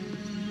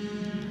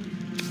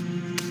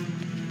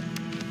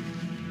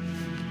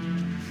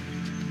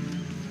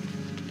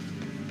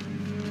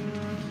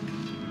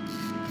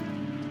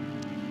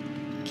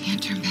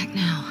 Can't turn back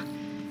now.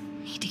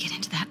 Need to get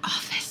into that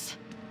office.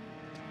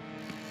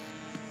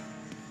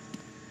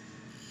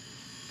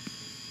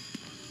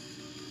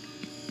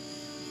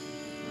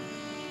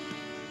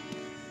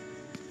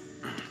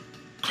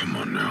 Come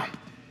on now.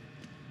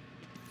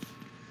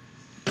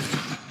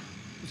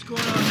 What's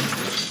going on?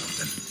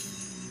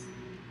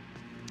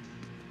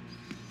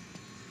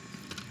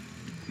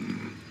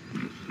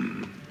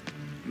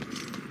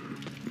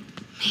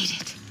 Made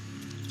it.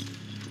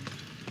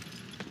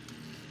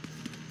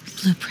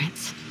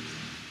 Blueprints.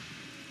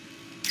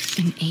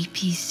 An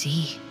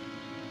APC.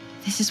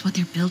 This is what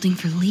they're building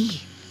for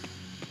Lee.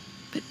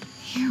 But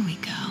here we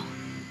go.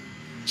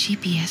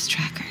 GPS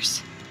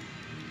trackers.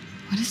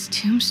 What is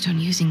Tombstone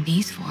using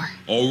these for?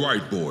 All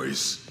right,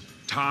 boys.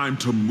 Time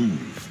to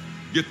move.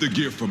 Get the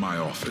gear from my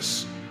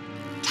office.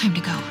 Time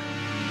to go.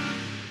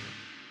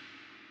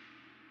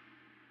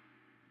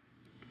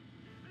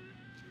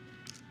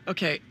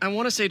 Okay, I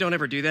want to say don't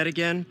ever do that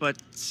again, but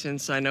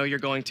since I know you're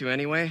going to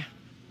anyway,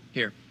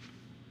 here.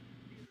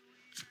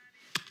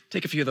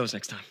 Take a few of those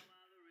next time.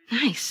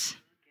 Nice.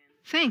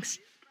 Thanks.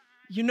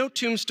 You know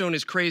Tombstone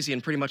is crazy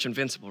and pretty much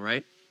invincible,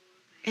 right?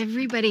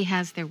 Everybody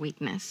has their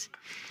weakness.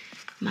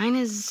 Mine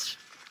is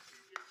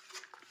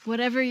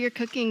whatever you're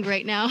cooking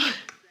right now.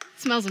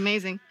 Smells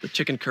amazing. The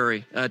chicken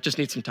curry. Just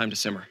needs some time to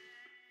simmer.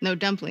 No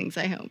dumplings,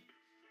 I hope.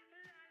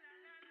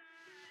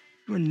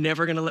 You're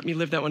never gonna let me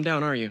live that one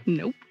down, are you?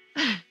 Nope.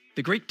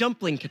 The Great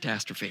Dumpling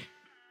Catastrophe.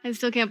 I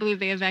still can't believe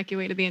they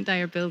evacuated the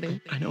entire building.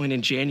 I know, and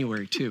in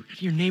January, too.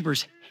 Your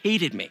neighbors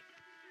hated me.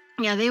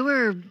 Yeah, they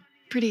were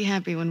pretty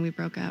happy when we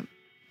broke up.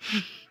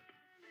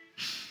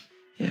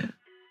 Yeah.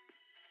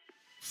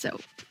 So,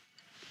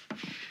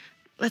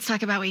 let's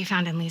talk about what you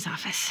found in Lee's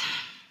office.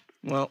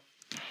 Well,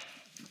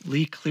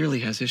 Lee clearly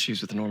has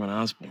issues with Norman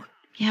Osborn.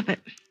 Yeah, but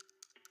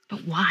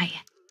why?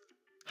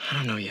 I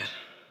don't know yet.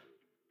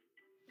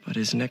 But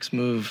his next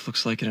move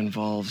looks like it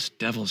involves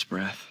Devil's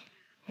Breath,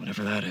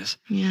 whatever that is.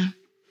 Yeah.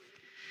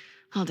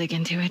 I'll dig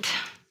into it.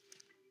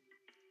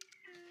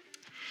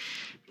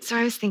 So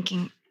I was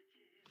thinking,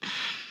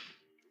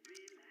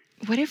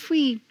 what if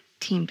we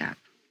teamed up?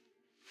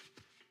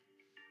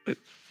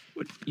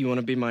 What, you want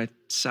to be my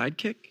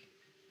sidekick?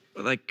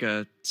 Like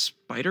a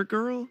spider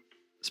girl?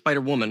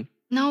 Spider woman?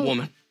 No.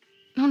 Woman.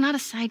 No, not a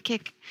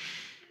sidekick.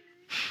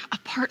 A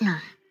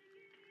partner.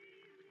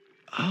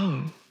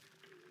 Oh.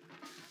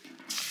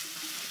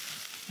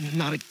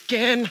 Not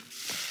again.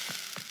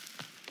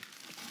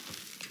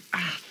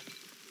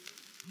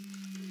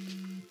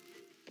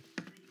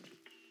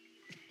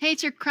 Hey,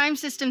 it's your crime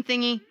system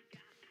thingy.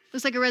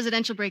 Looks like a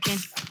residential break-in.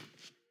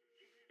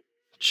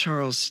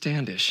 Charles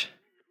Standish.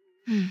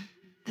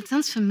 That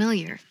sounds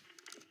familiar.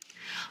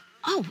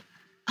 Oh,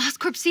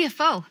 Oscorp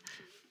CFO.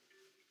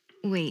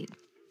 Wait.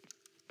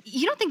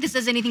 You don't think this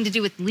has anything to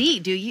do with Lee,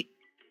 do you?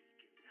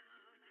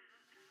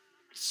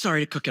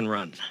 Sorry to cook and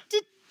run.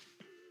 Did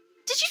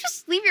you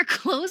just leave your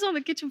clothes on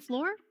the kitchen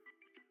floor?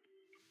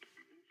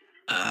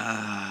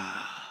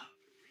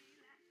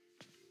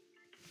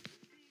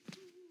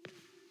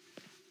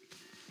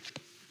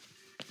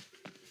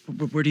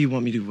 Where do you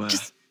want me to,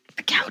 Just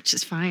the couch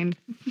is fine.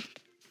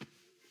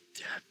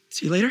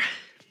 See you later?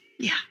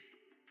 Yeah.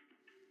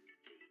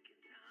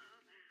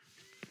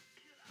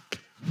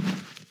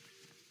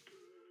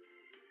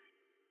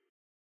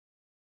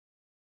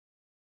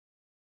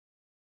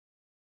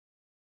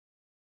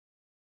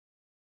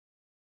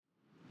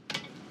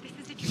 This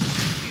is a dream.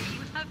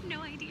 You have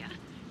no idea.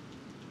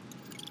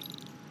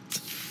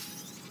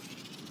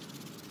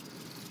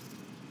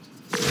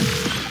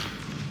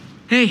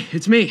 Hey,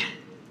 it's me.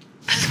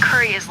 This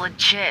curry is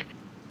legit.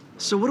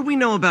 So what do we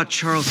know about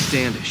Charles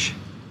Standish?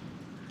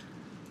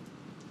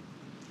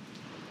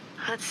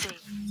 Let's see.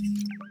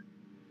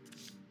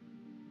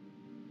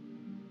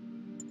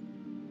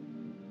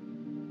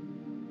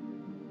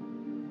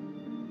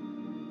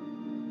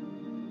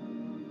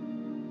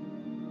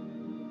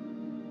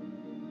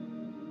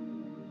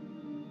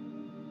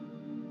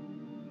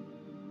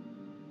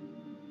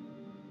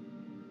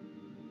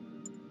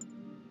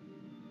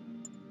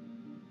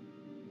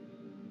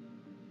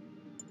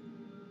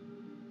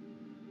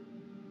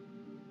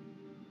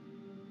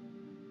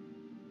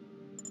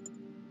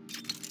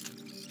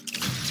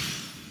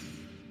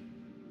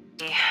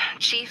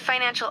 Chief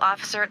Financial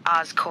Officer at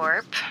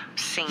Oscorp,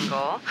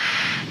 single,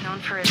 known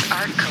for his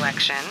art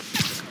collection.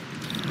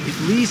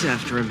 If Lee's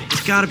after him,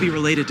 it's gotta be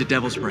related to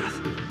Devil's Breath.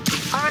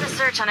 I'll run a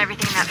search on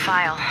everything in that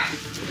file.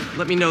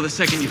 Let me know the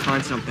second you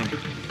find something.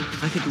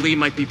 I think Lee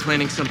might be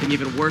planning something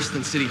even worse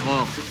than City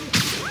Hall.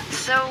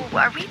 So,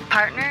 are we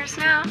partners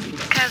now?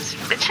 Because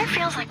it sure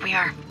feels like we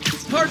are.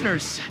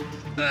 Partners!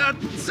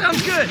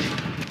 Sounds good!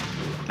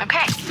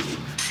 Okay.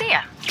 See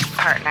ya,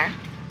 partner.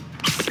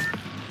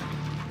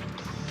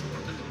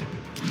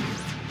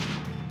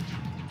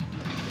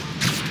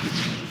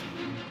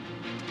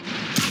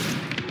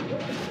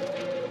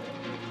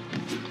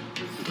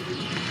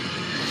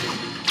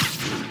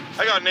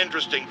 I got an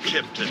interesting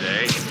tip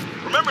today.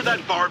 Remember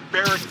that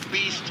barbaric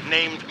beast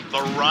named the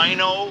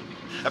Rhino?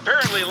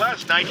 Apparently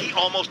last night he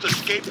almost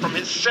escaped from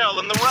his cell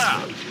in the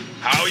raft.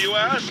 How, you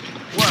ask?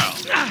 Well,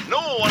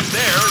 no one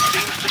there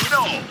seems to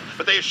know,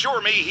 but they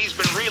assure me he's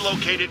been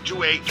relocated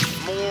to a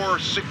more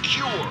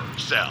secure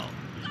cell.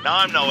 Now,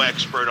 I'm no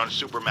expert on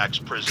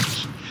Supermax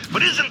prisons,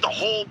 but isn't the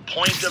whole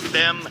point of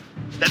them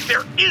that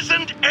there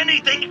isn't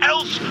anything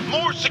else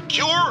more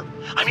secure?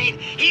 I mean,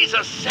 he's a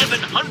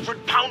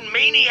 700-pound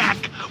maniac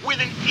with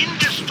an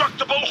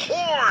indestructible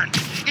horn.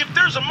 If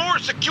there's a more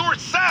secure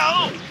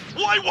cell,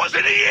 why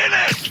wasn't he in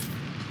it?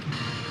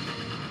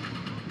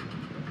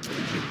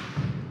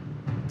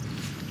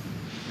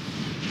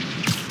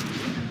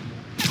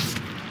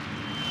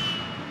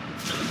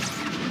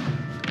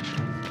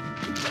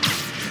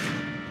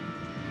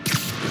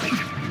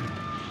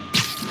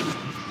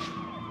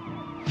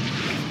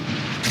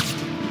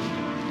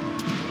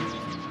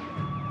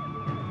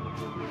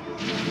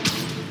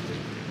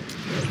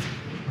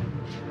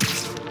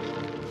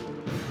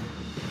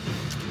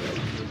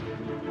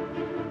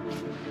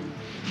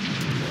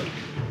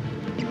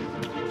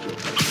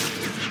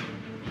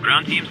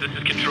 SAYAN teams, this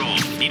is Control.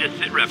 Need a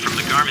sit-rep from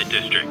the Garment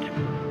District.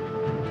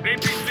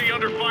 APC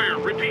under fire.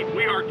 Repeat,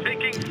 we are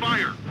taking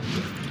fire.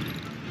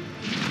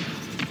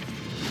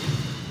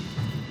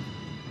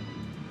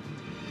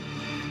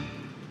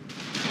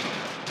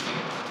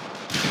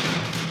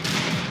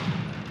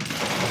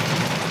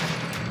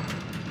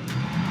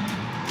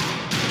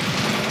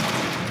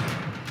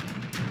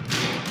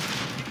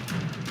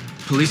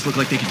 Police look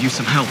like they could use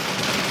some help.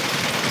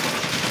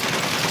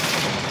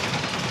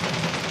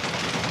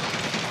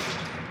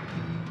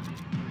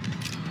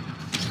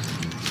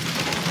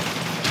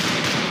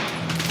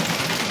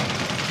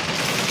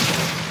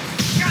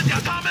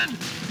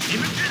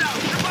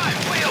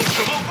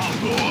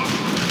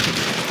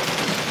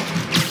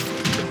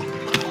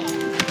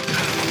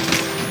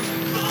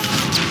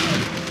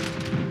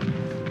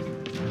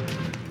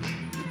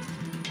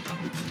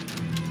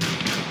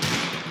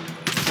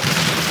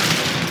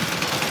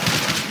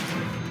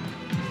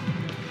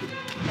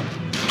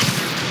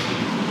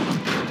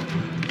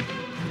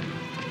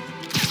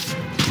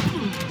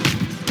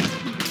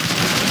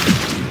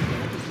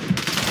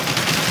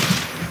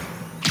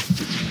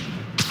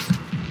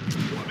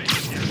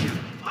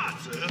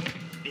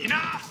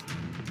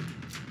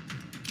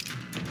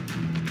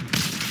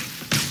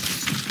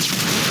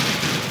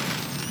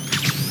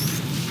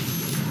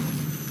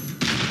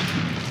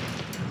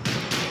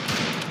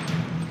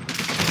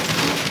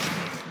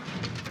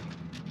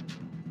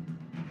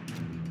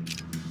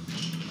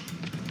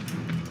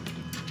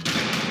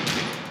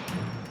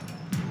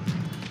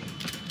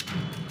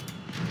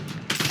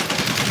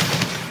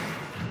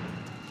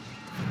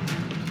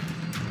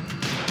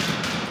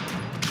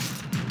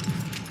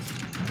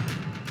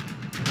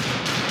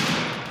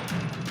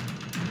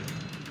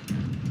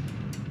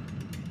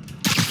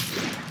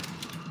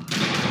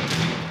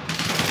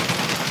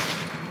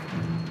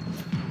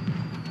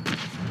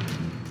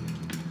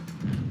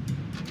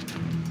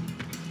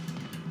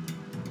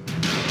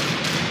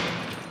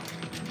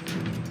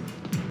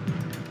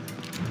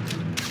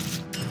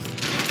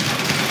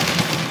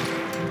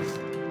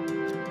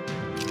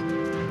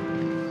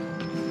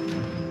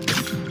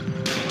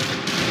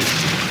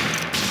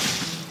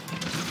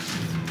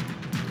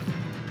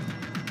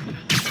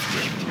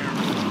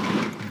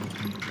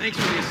 Thanks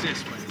for the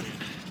assist, Spider-Man.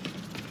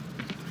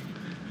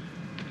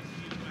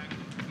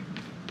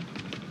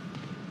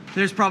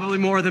 There's probably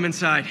more of them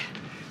inside.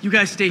 You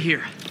guys stay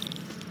here.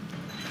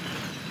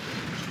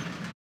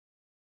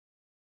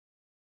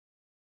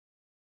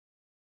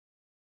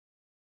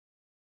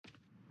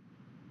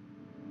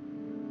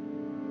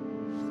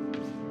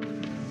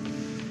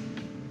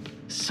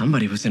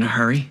 Somebody was in a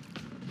hurry.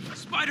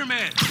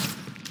 Spider-Man!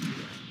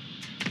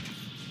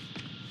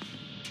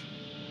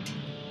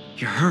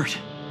 You're hurt.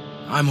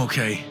 I'm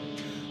okay.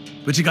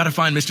 But you gotta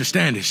find Mr.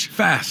 Standish,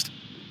 fast.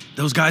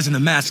 Those guys in the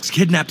masks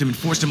kidnapped him and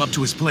forced him up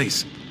to his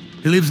place.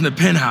 He lives in the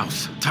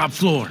penthouse, top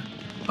floor.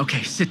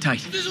 Okay, sit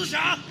tight.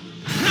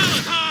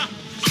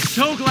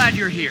 So glad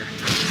you're here.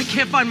 I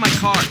can't find my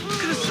car.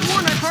 Could have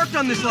sworn I parked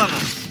on this level.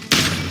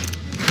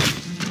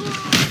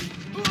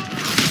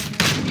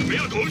 没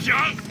有投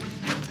降，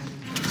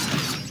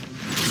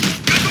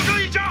跟中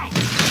正一仗。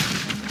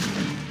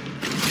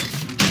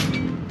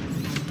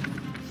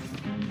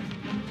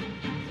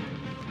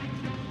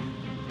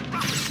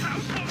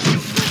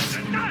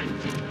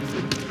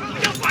我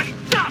要把你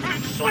炸成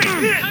碎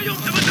片！还用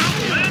什么打我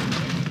们？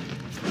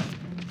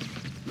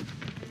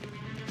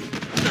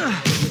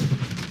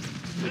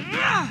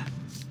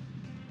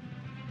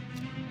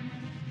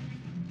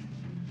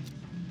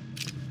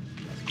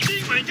 今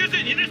晚就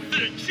是你的死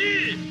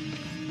期！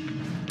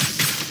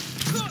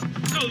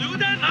手榴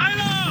弹来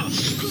了！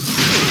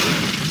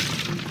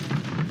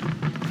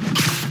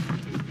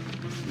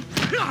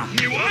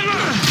你完了！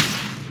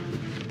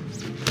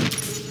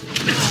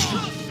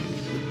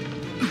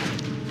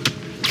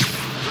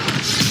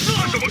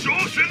什么时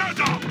候学那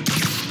招？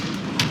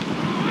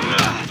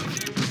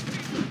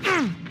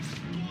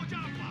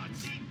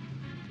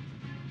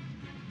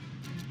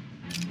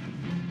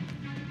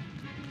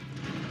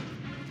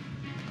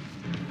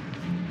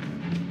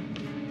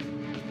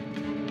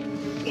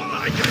 我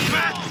来给你们！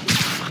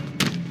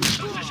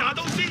这是啥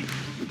东西？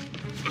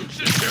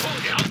是时候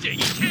了解一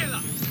切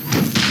了。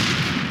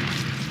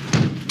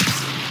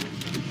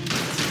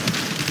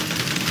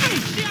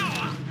掉啊！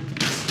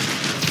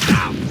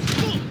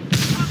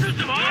这是什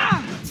么？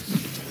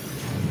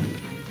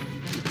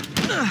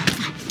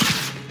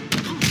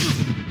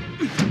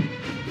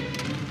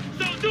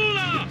守住了！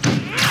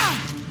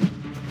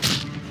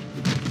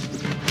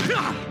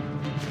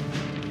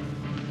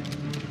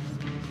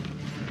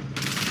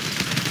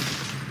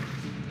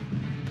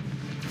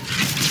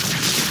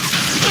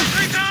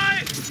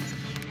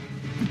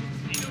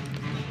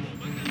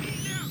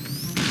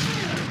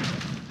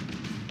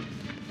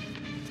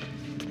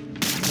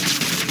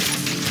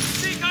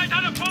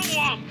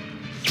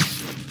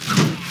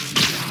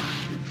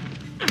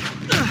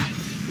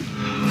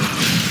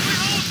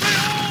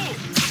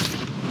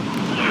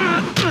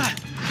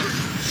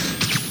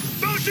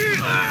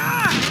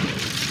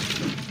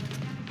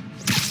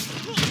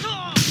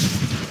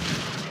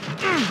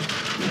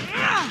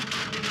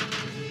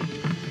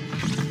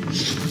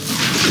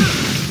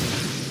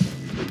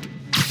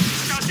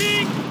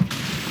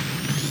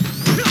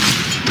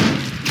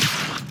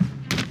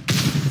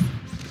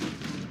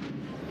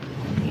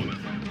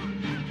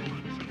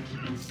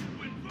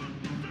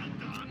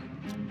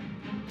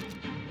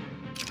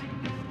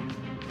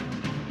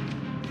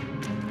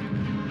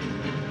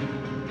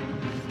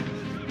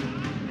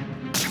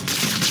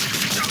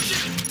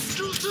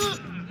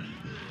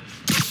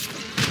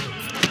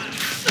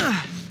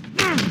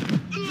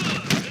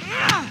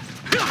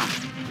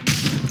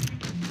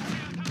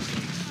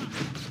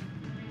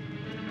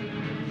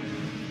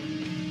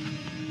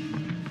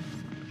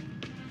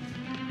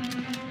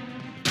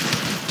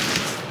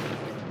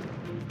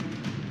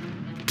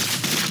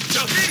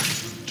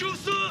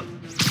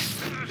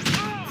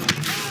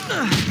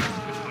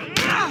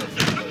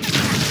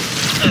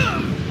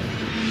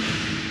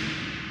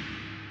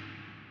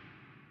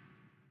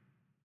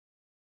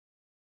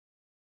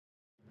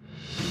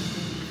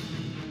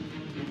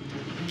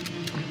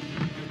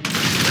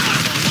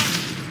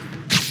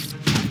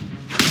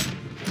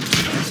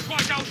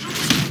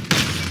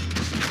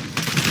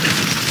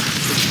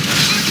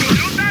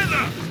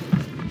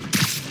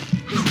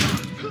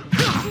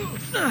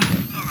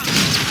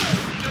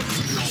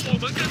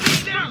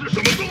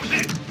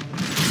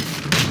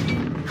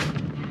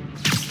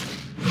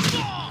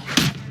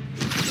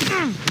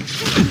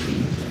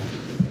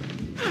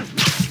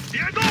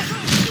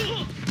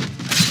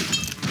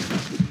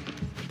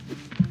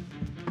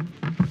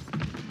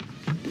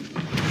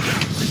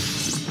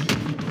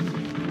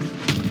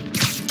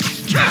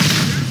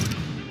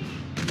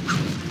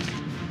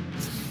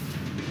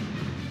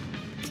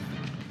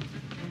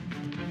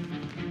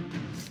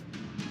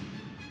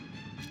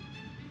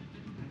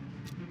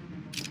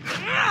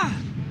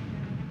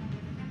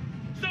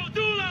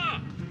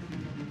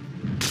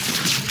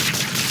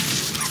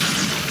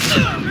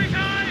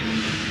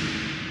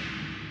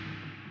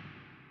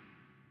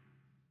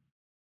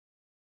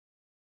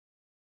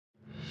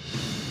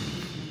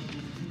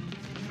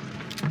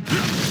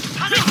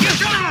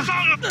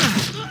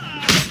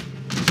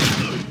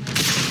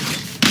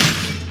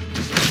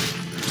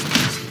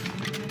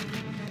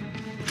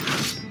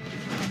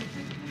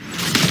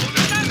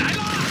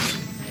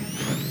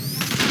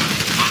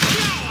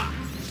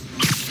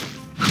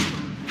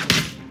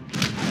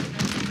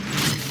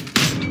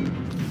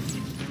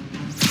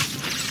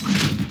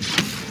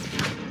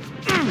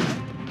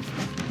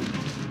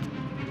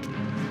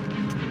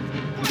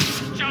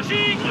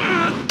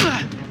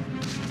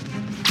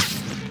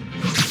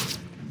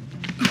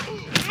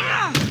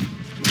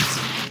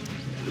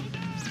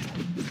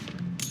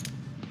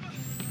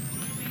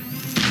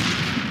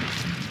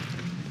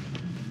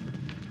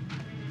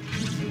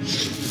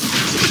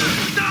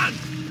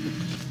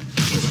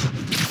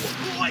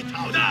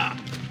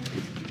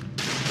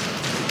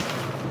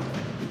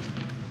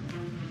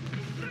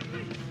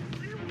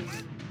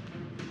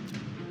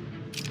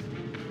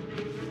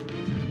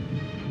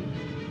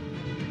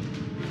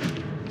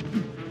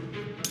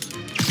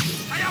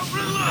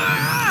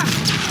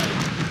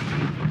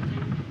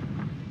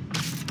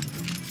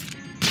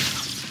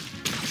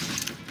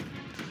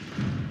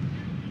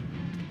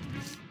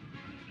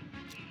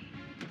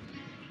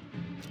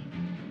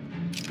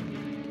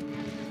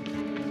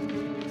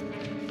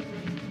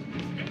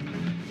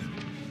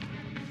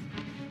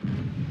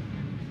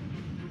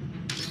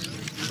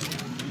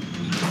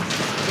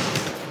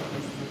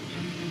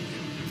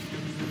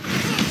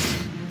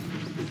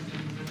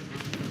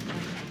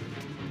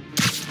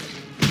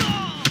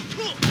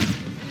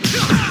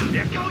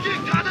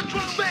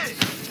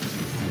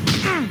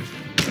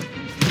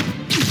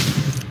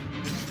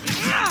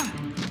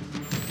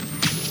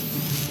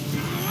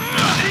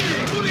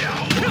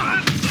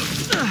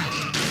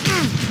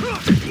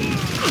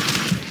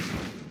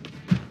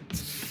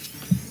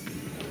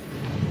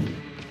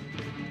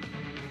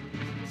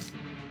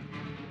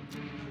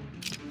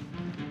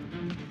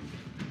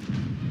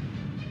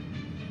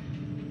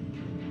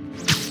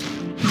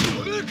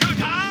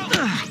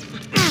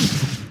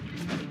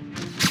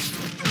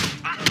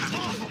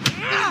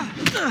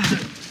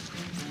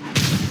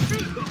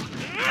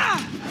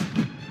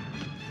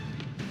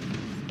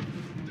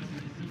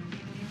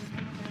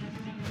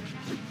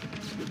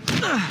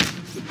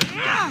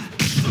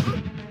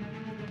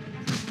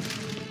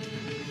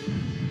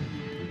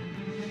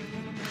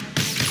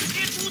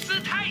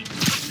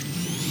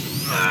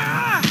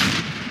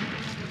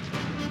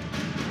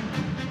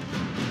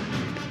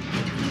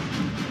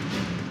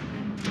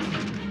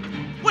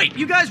 Wait,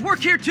 you guys work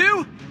here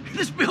too?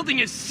 This building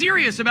is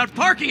serious about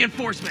parking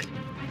enforcement.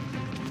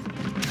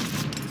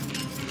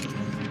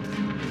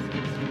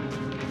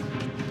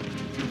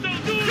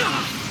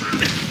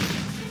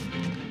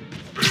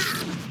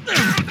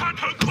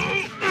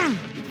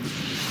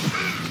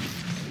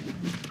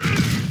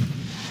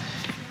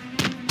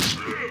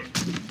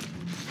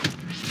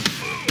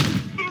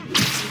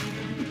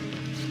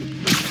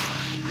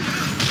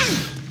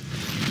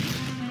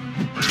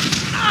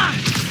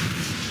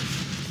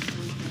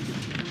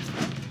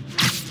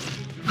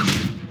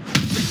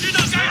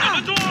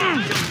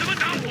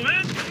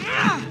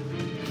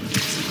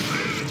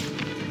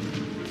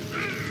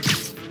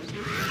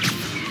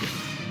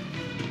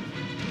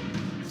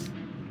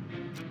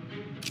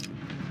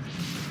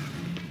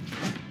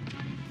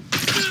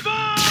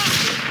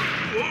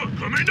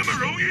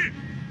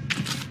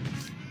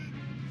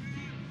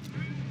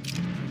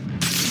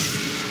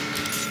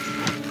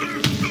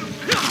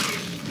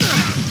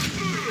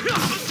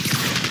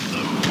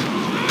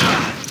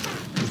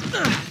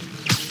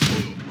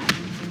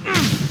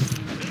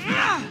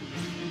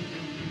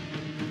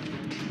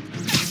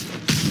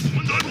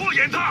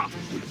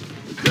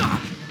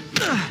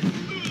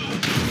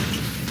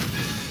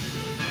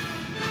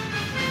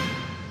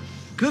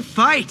 Good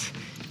fight!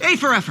 A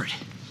for effort!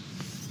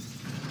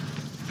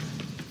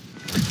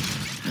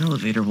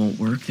 Elevator won't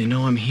work, they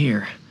know I'm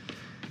here.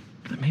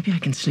 but maybe I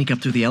can sneak up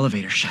through the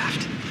elevator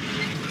shaft.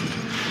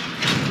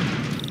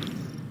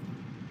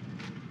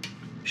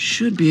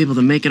 Should be able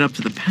to make it up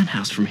to the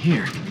penthouse from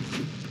here.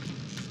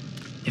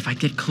 If I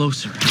get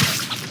closer.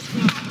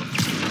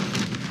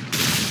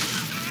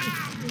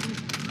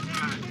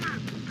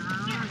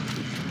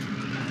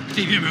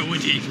 这边没有问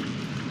题。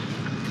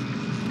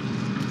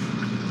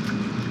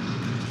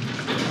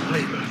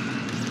累了。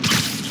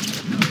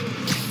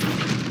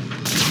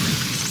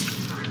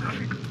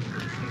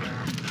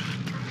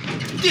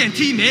电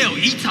梯没有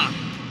异常。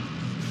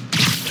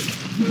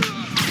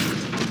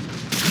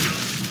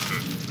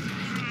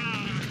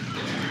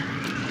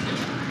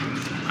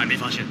还没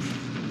发现，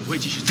我会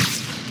继续找。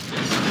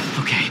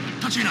OK，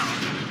 他去哪了？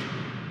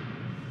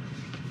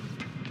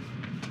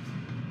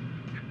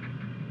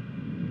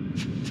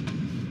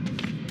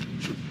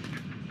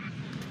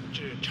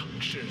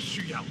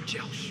 需要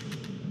教训。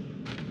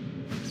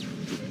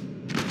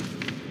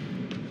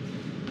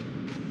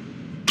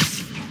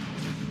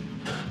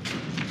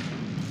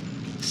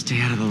Stay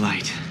out of the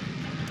light.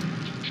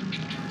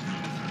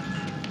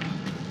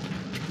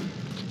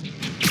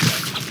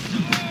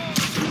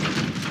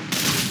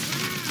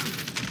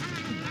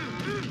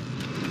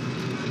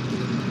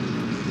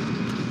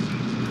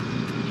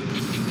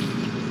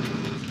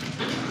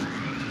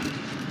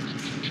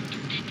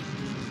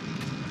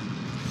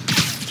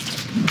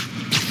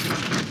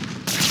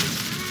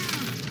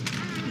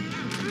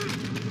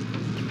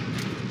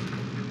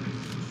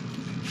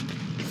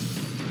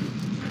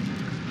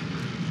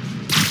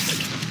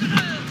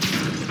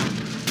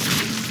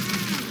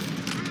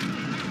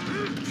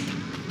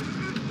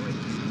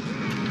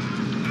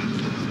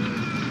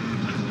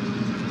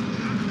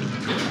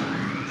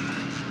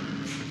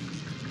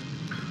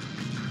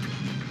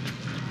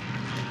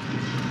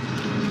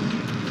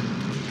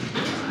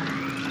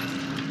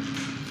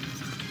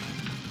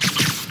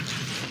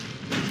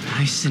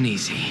 Nice and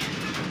easy.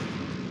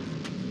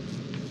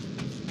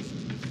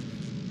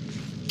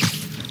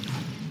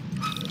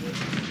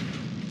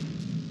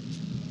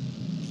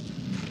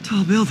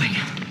 Tall building.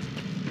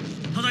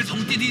 他在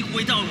从电梯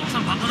轨道往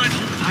上爬，他在从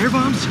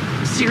Firebombs?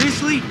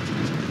 Seriously?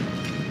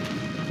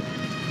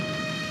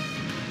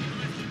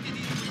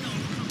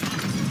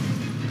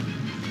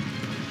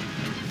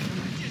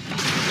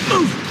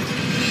 Move!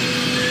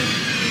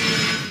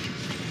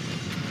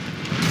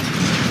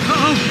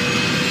 Uh-oh!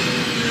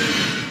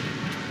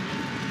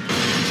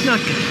 Not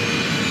good.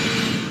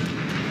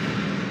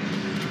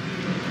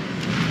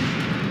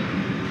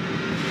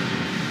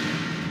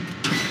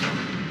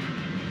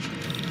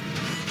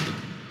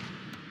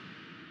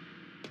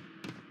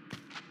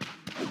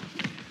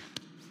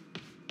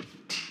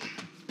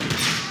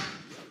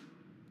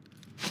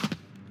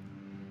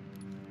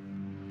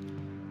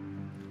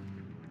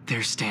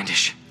 There's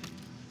Standish.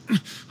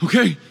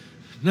 Okay,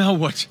 now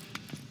what?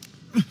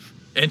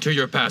 Enter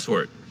your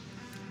password.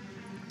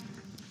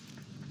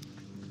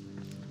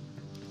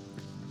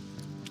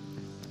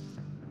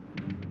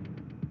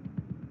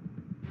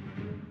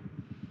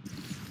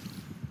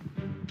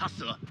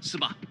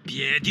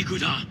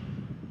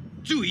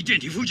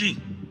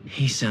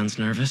 He sounds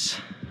nervous.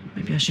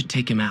 Maybe I should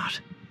take him out.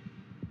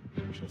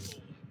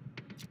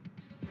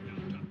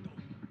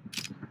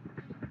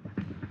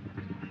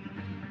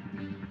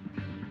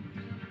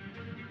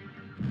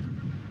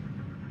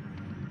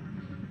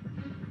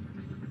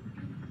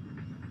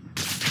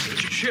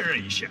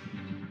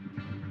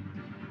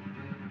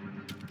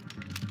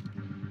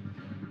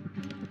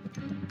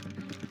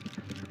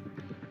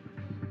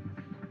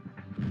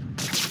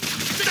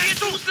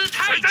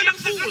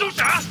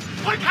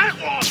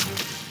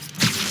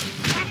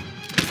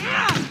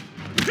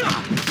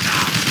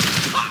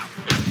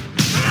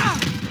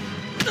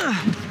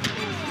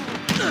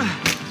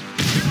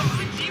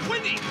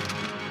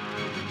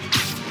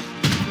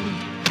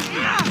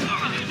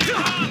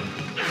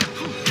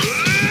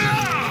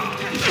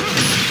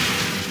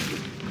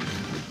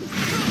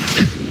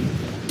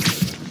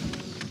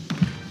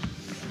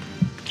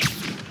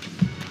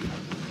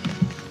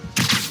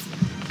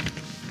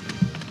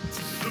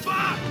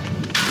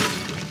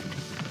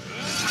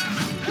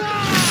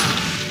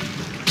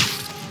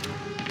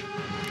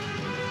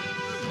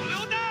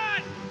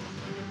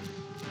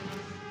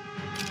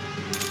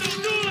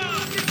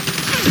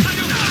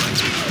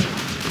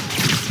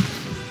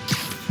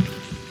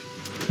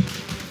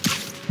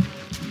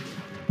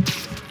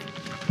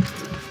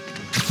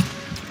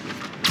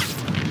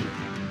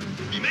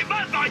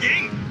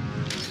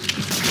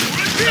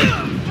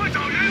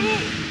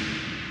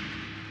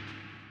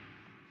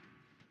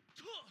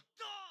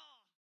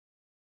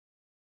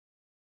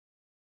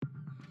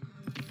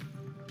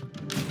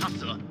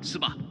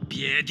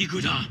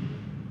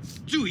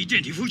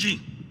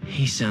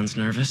 He sounds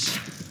nervous.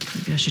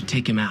 Maybe I should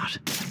take him out.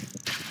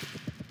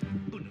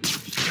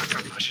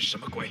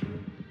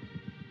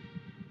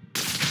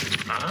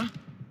 Huh?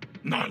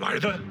 哪来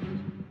的？ There's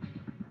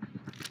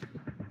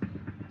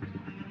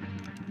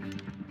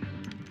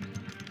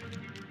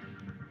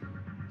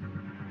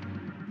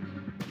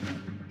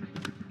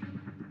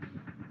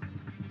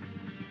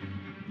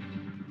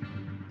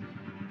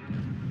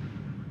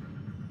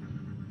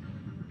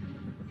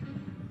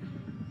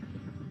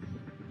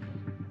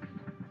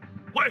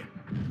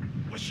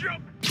我需要。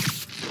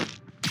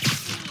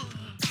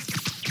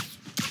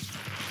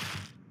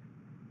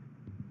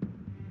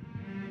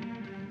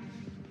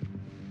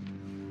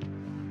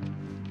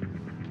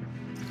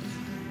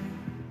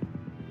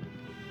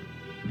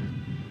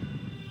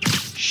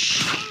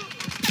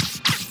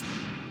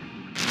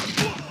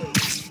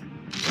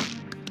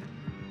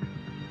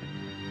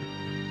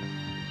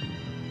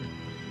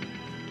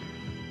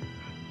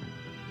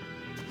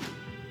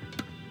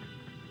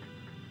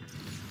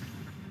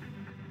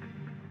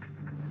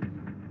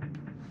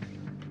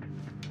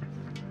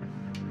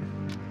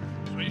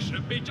随时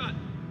备战，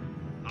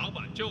老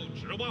板就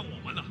指望我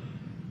们了。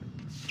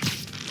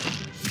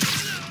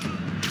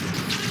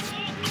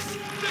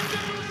阵阵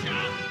如响，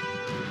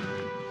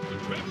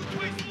全部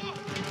退缩！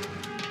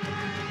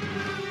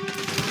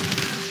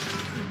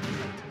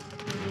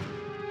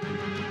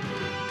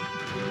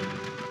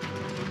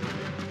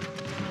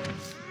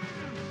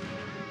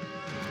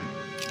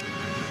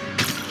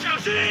小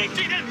心，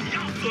今天你要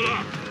死了！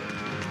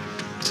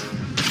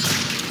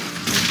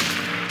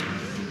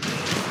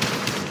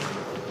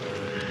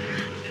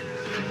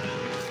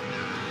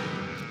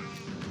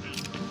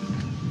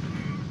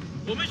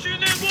 我们训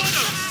练过的。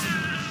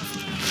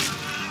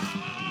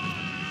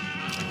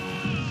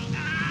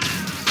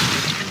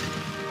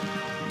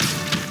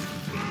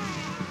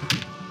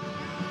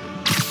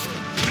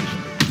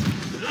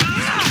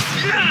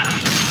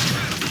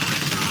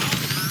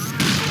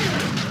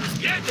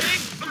别停！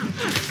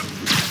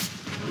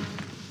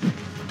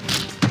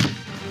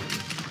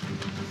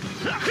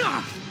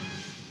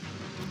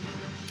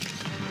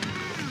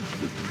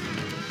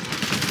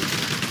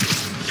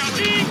小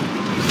心！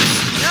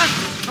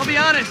 I'll be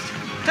honest.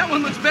 That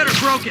one looks better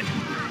broken.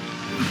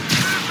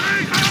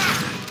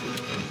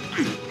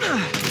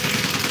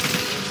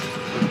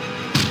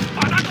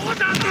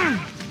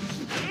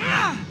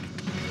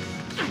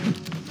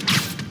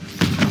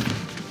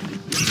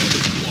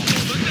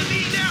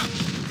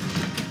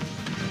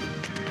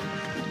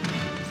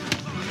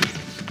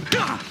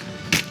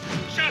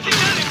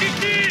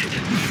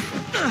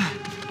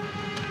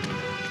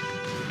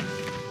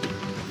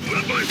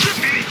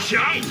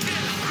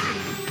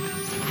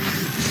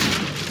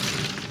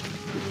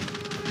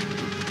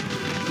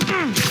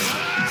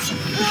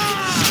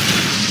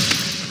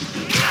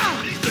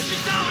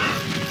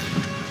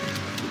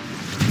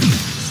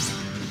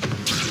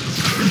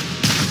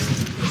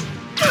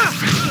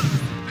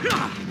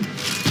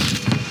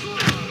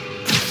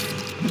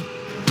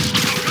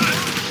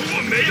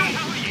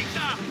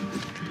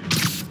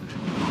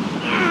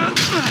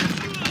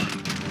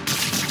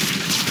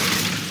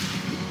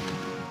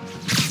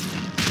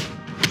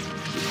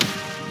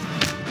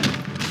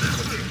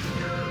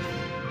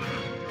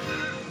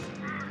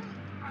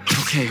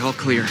 Okay, all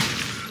clear.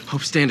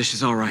 Hope Standish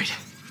is all right.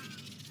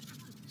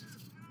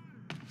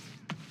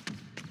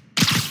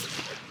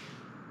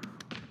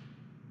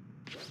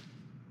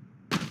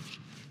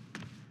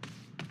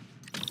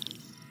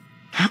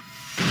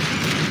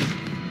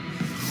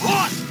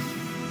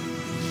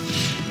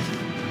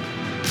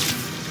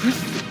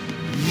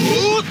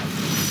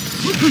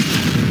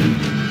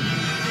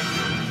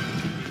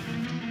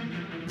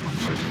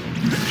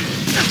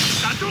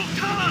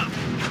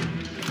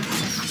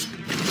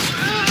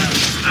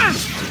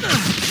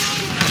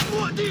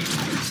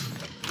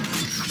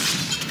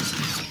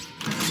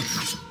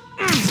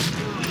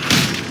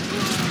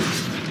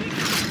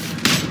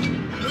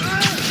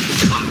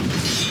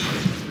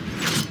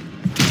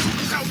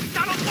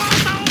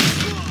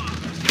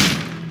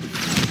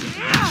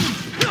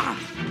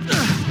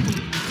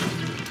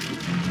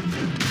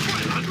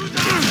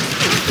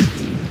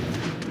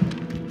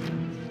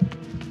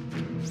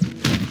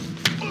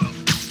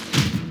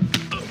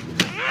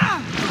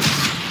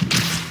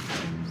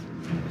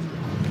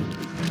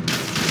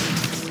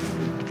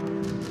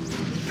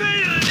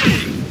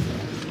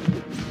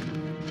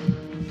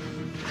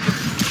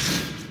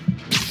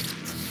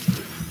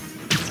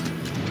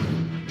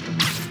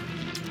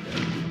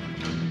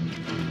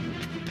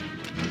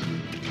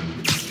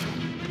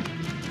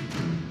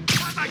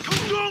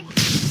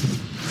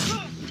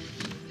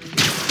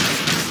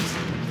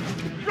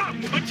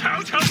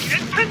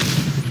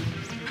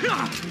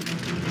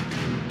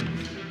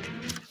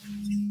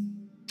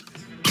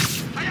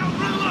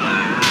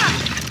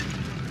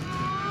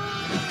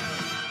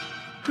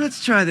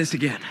 Let's try this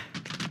again.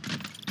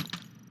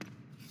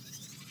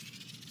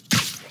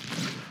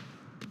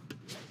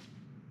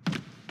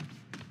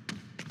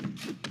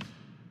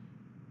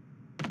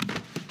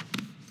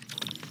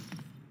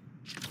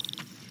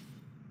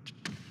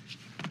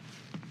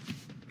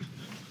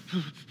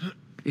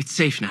 It's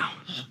safe now.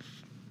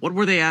 What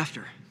were they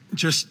after?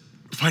 Just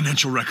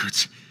financial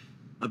records.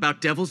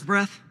 About Devil's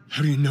Breath?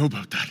 How do you know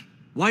about that?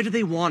 Why do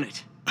they want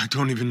it? I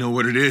don't even know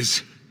what it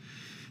is.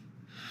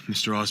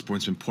 Mr.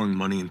 Osborn's been pouring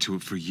money into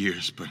it for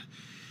years, but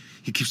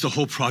he keeps the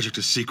whole project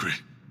a secret.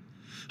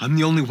 I'm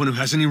the only one who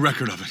has any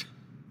record of it.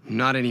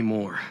 Not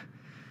anymore.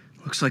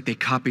 Looks like they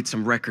copied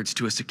some records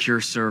to a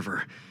secure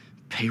server.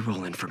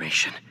 Payroll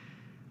information.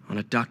 On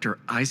a Dr.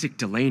 Isaac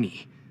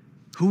Delaney.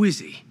 Who is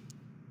he?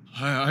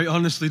 I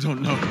honestly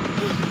don't know.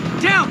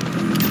 Down!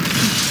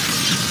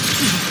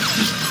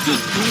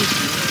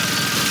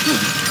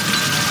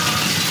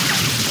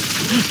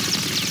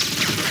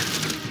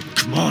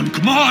 Come on,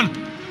 come on!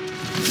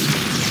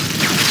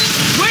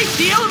 Wait,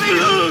 the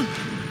elevator!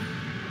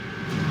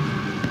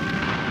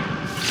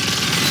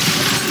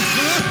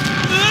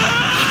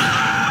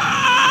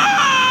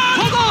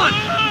 Hold on!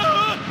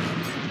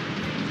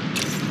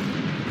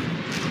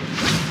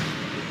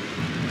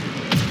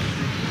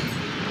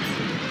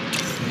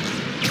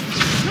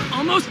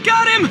 Almost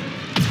got him!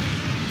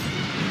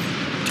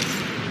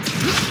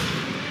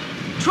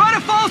 Try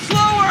to fall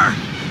slower!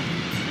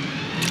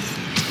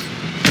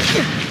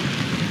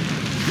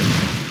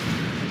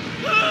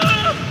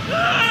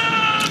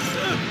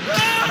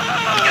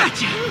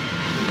 Gotcha!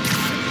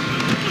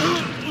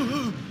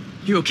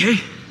 You okay?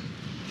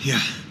 Yeah,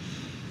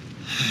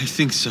 I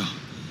think so.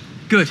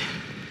 Good.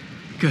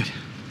 Good.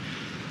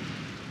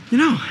 You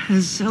know,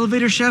 as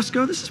elevator shafts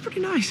go, this is pretty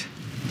nice.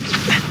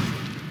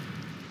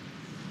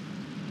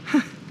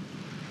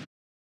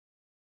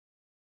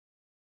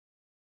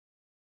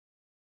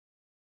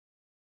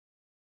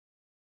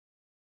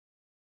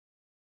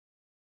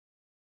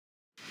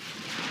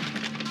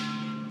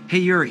 Hey,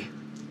 Yuri.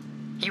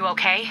 You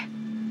okay?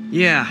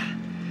 Yeah,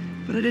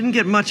 but I didn't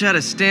get much out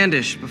of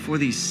Standish before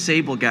these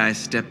Sable guys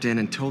stepped in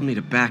and told me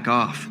to back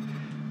off.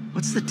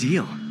 What's the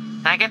deal?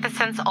 I get the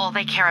sense all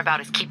they care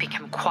about is keeping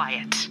him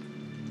quiet.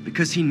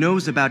 Because he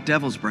knows about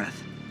Devil's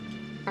Breath.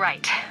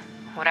 Right.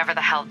 Whatever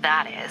the hell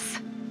that is.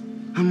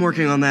 I'm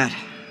working on that.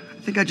 I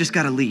think I just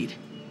got a lead.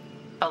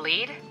 A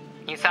lead?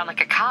 You sound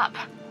like a cop.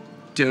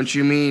 Don't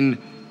you mean...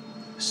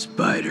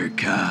 Spider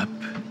Cop?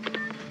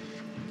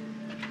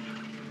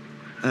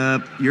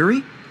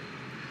 Yuri?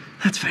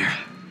 That's fair.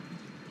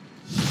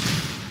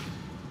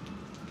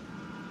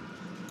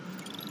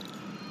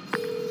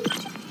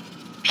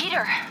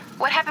 Peter,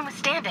 what happened with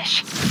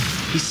Standish?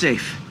 He's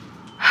safe.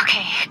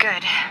 Okay,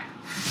 good.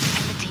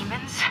 And the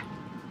demons?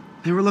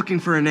 They were looking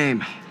for a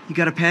name. You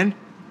got a pen?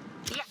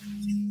 Yeah.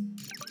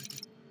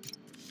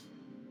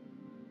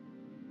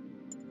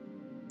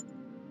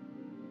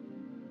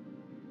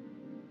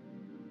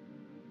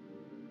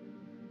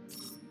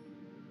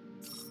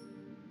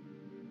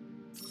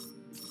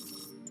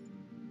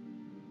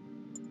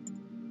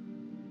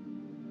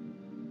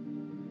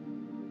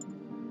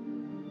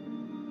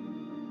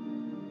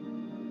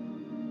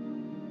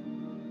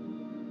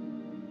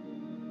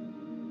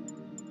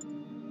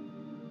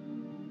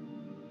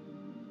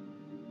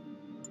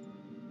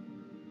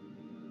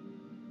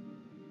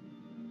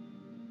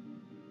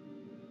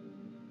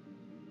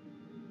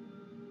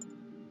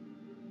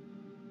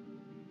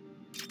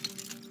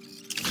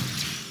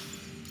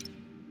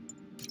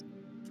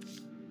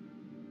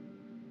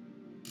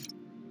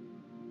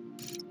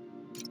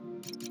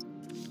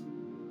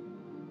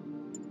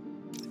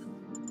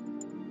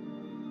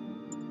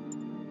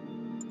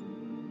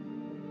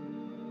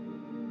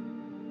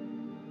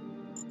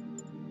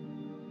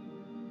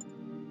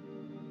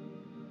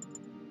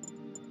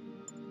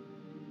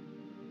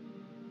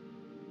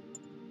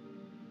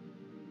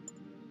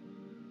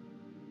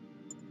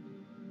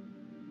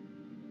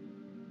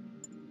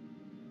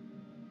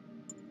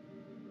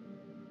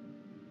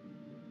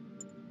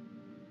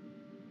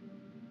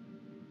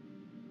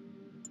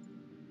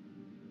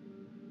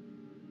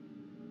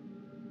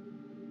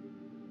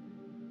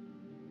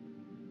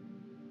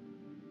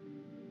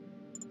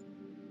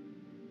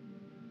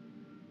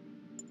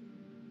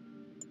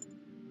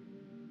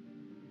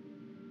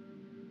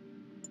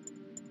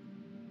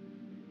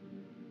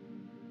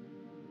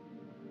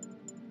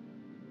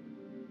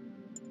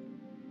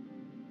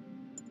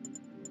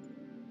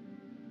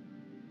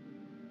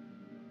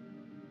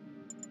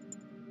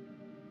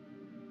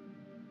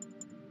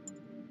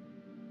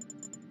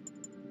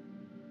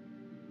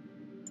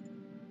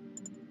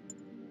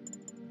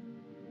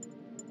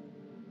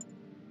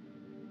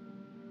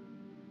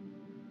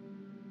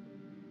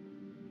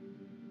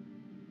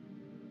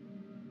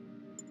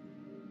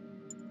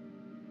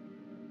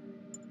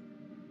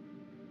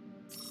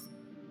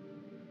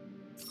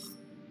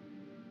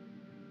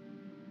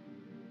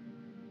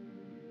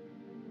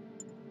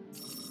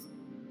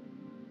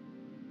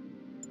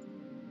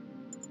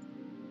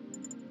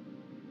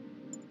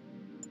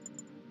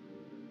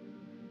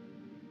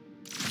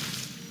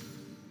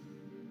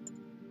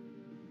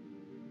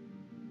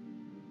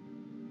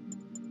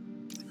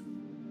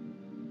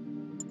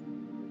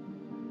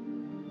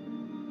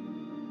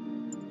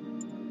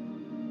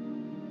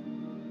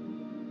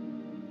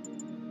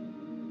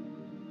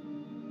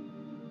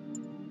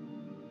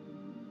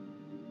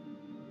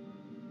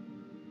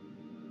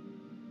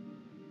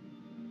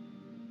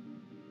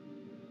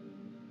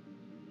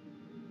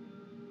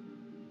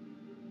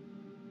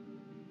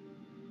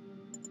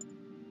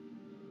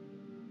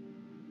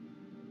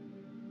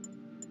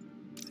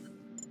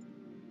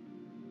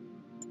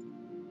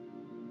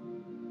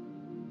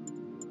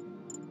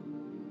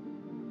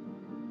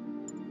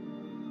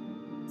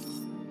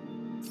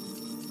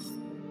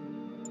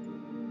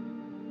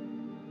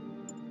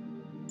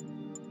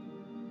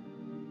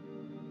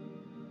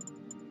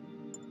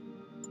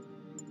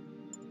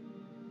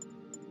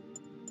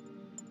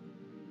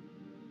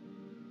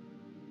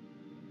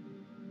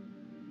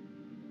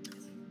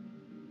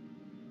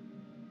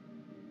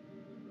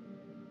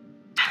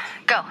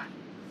 Go.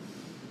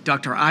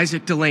 Dr.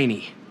 Isaac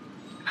Delaney.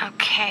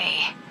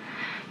 Okay.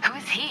 Who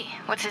is he?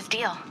 What's his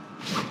deal?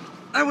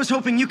 I was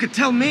hoping you could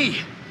tell me.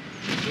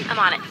 I'm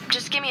on it.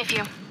 Just give me a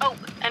few. Oh,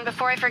 and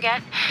before I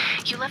forget,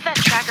 you left that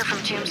tracker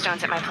from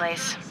Tombstones at my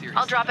place.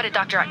 I'll drop it at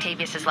Dr.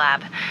 Octavius's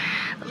lab.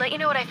 Let you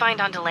know what I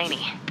find on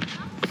Delaney.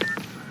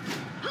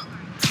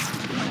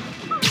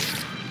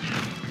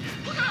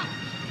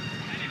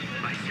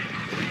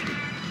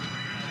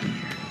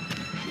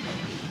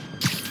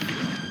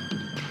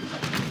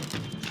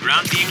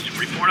 Ground teams,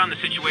 report on the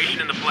situation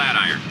in the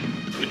Flatiron.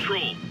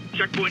 Control,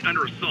 checkpoint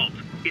under assault.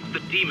 It's the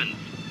demons.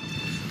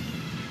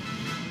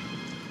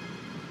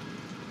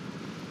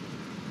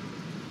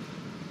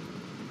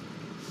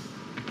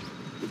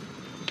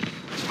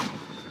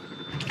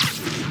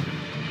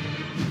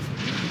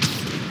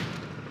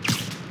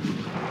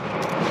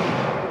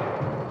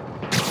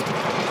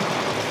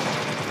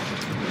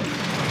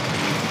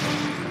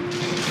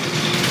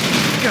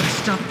 We gotta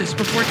stop this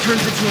before it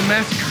turns into a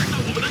massacre.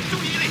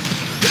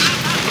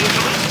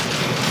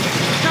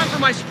 Time for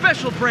my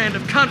special brand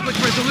of conflict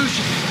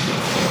resolution.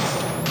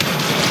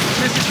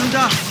 Message from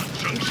Doc.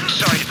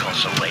 Sorry to call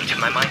so late.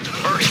 My mind's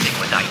bursting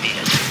with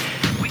ideas.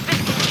 We've been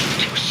thinking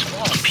too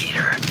small,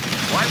 Peter.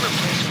 Why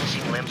replace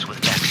missing limbs with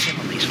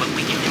facsimiles when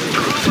we can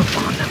improve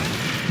upon them?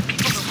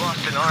 People who've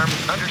lost an arm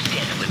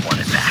understandably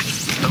want it back,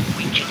 but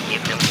we can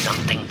give them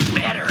something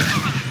better.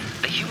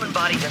 The human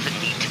body doesn't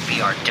need to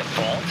be our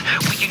default.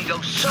 We can go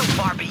so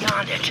far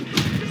beyond it.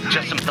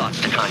 Just some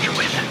thoughts to conjure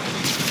with.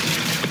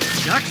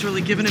 Doc's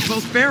really giving it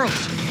both barrels.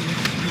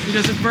 Hope he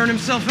doesn't burn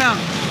himself out.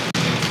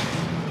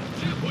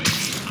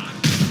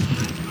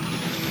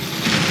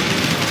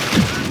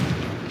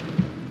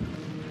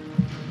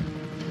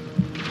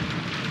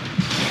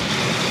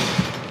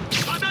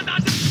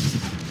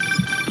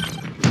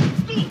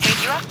 Hey, do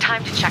you have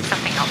time to check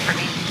something out for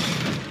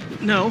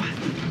me? No,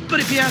 but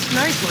if you ask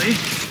nicely...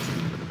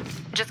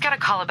 Just got a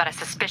call about a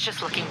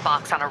suspicious-looking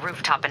box on a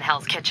rooftop in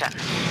Hell's Kitchen.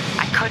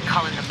 I could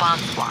call in the bomb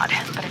squad,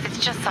 but if it's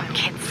just some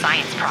kid's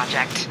science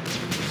project...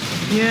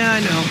 Yeah, I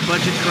know.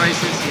 Budget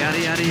crisis, yada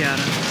yada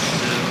yada.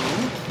 So...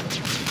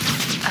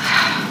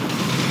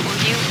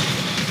 will you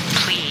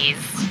please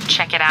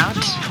check it out?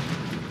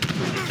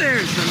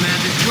 There's the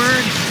magic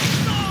word.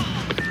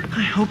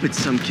 I hope it's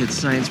some kid's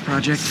science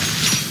project.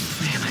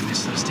 Man, I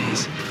miss those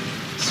days.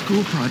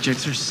 School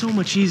projects are so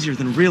much easier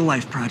than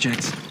real-life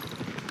projects.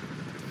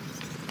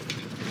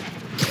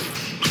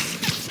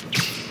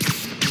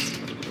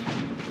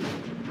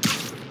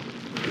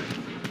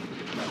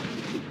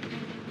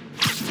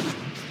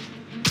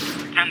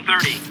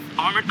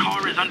 Armored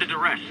car is under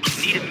duress.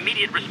 Need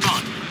immediate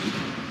response.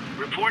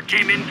 Report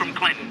came in from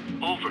Clinton.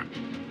 Over.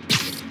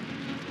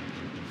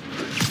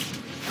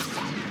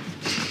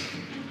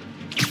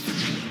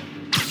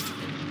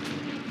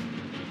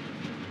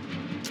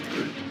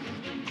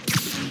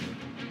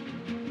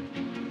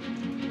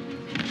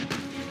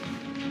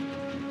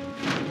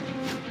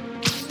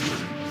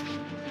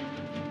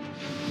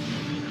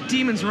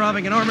 Demons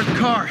robbing an armored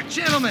car.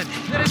 Gentlemen,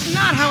 that is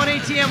not how an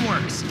ATM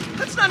works.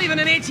 That's not even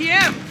an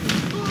ATM.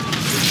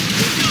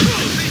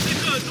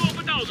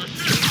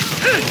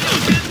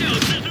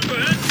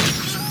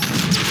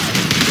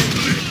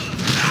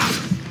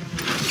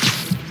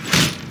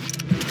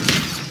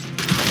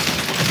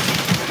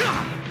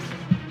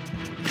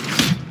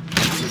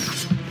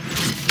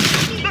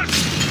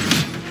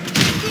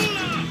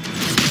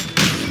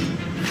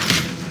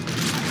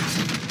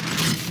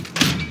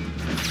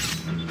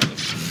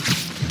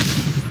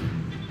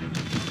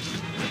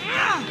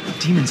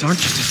 Demons aren't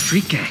just a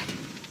street gang.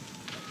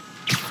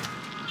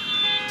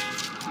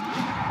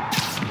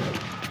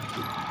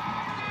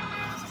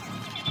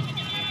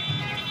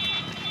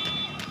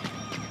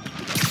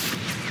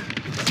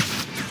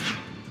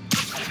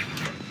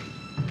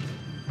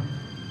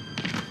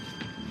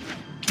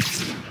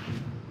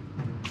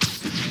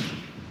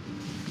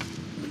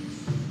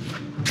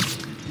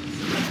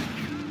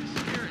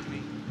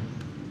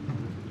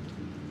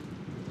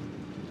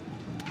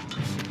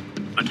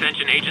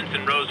 Attention agents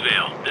in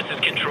Roseville. This is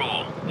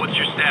Control. What's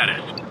your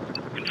status?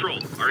 Control,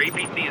 our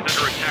APC is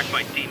under attack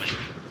by demons.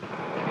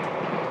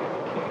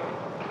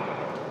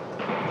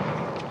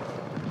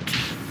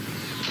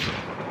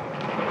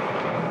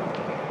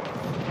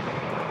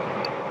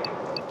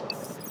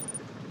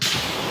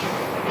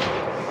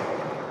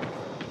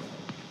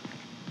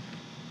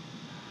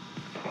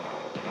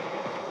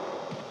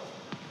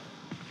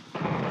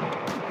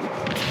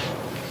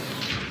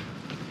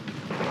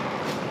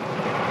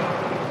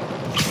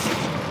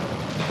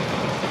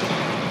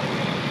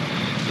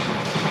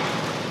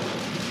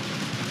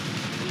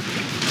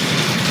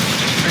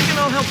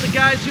 The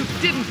guys who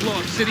didn't blow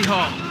up City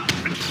Hall.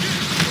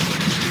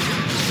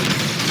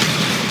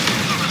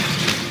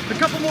 A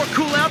couple more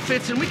cool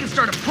outfits and we can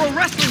start a pro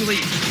wrestling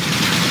league.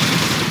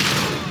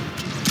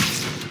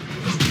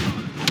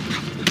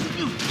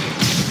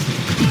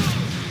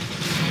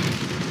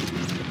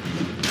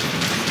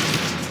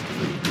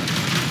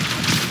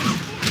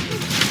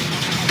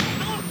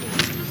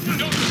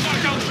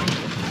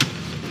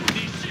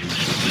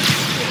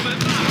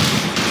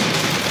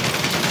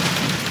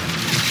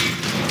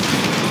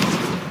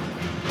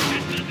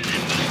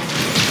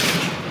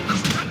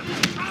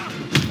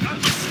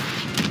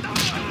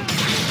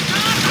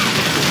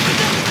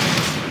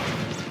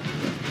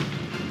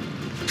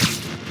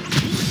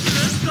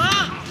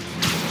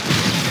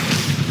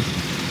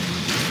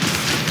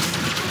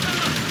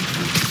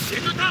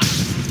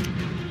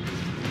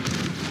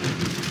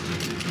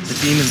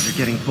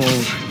 getting bold.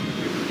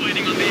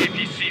 Waiting on the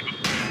APC.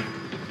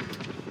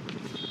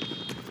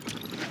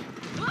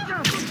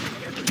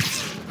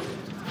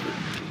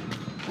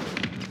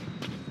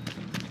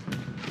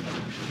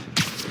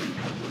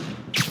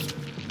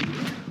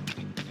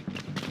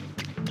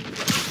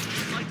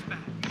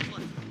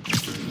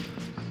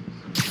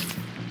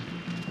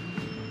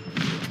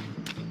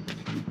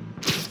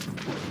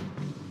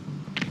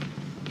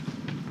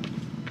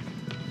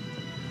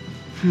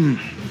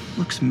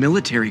 Looks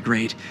military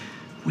grade.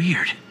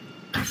 Weird.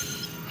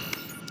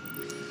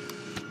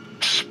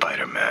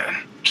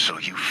 Spider-Man, so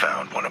you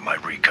found one of my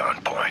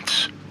recon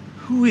points.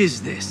 Who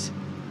is this?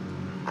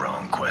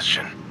 Wrong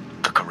question.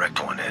 The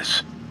correct one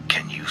is,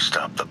 can you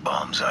stop the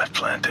bombs I've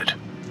planted?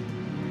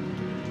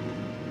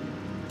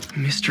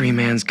 Mystery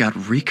Man's got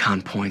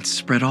recon points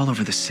spread all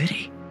over the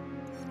city.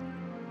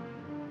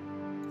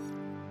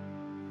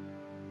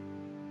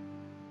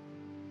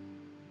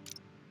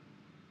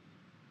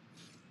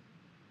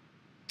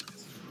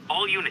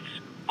 All units,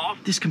 off.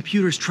 This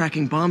computer's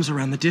tracking bombs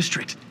around the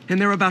district,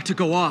 and they're about to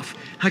go off.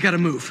 I gotta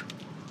move.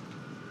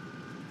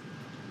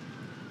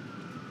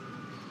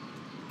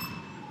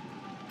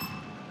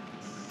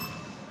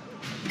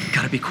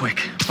 Gotta be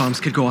quick. Bombs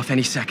could go off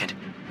any second.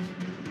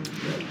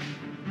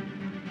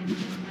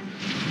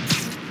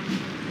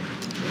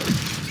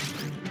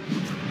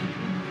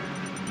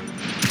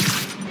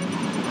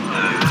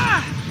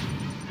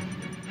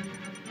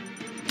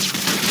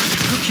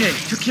 Okay,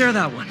 took care of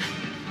that one.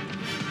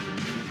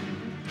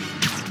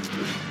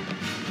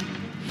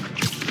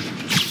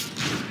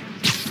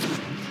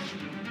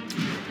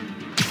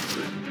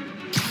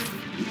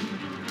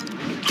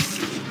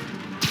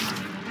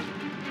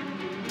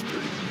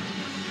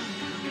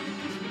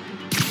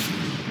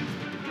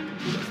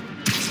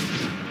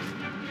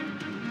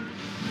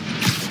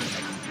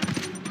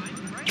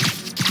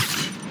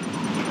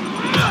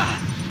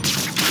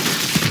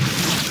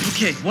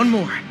 Okay, one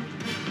more.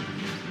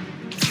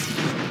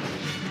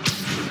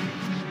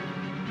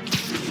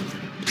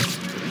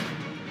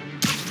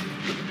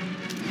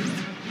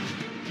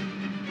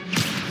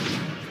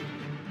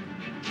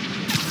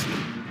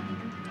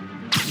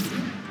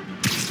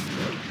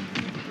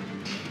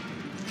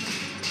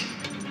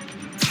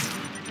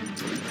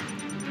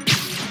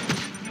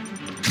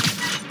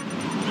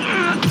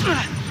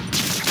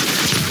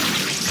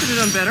 Could have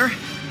done better.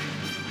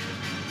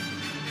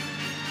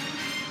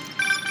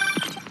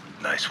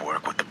 Nice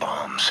work with the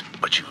bombs,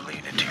 but you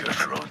lean into your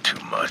throat too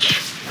much.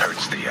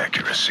 Hurts the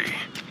accuracy.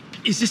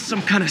 Is this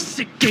some kind of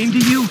sick game to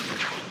you?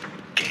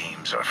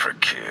 Games are for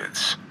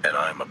kids, and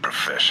I'm a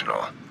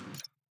professional.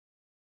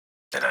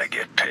 And I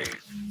get paid.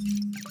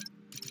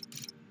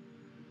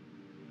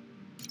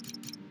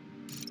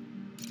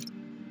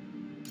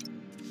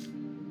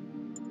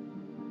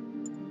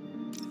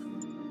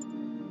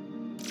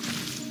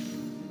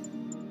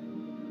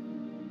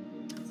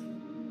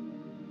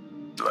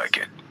 Like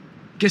it.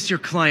 Guess your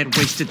client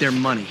wasted their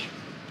money.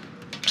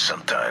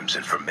 Sometimes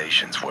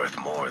information's worth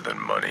more than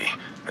money,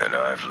 and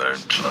I've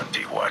learned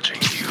plenty watching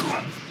you.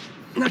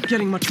 Not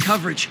getting much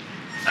coverage.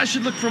 I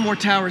should look for more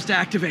towers to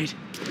activate.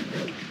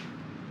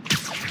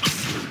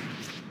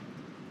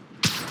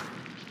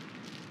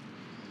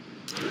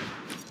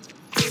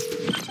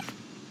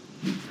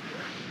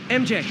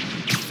 MJ,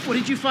 what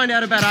did you find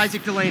out about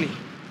Isaac Delaney?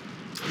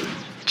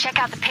 Check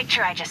out the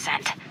picture I just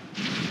sent.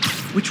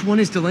 Which one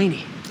is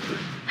Delaney?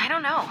 I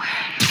don't know.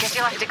 Guess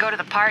you'll have to go to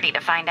the party to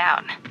find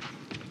out.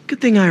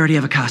 Good thing I already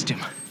have a costume.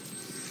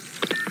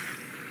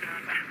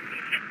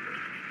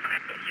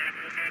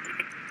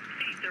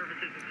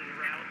 Services is en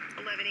route.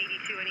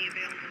 1182, any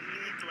available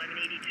units?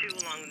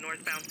 1182 along the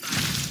northbound side.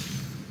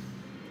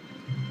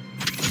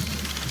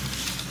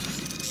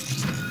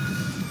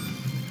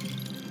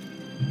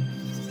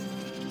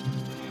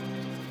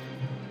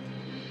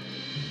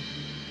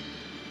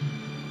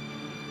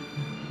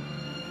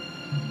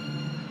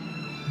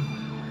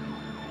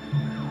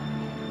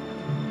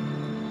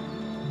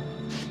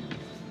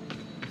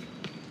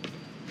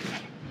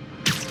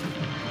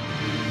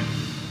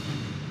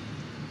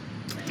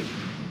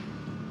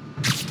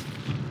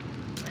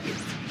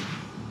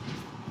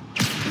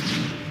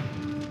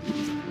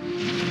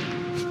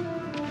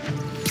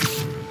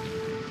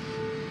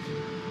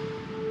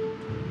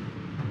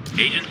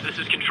 Agents, this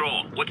is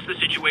Control. What's the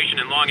situation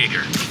in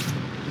Longacre?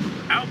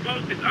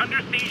 Outpost is under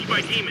siege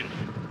by demons.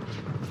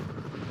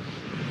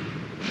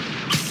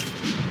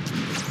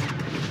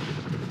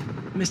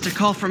 Missed a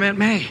call from Aunt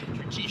May.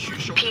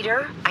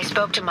 Peter, I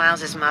spoke to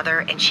Miles's mother,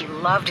 and she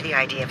loved the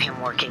idea of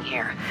him working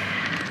here.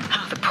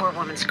 Oh, the poor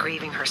woman's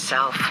grieving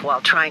herself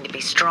while trying to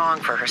be strong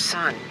for her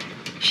son.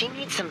 She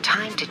needs some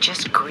time to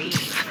just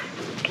grieve,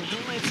 and he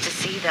needs to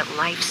see that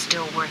life's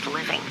still worth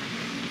living.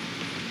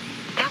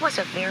 That was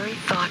a very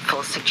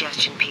thoughtful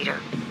suggestion, Peter.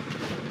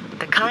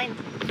 The kind...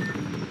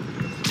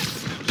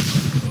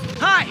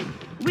 Hi!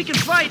 We can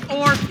fight,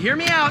 or, hear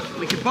me out,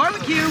 we can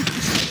barbecue!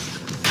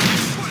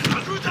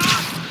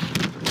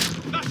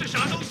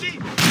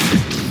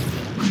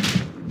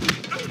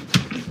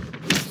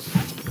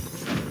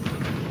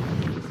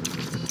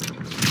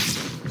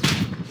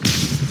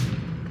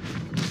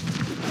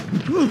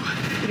 Whew,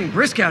 getting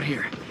brisk out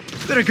here.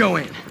 Better go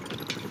in.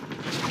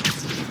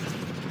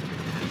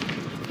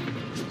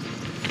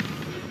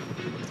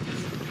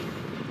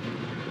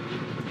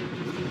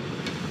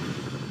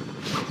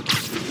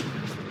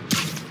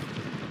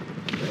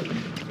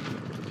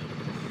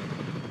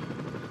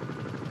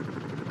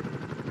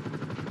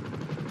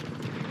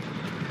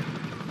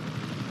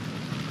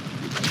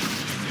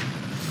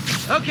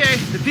 Okay,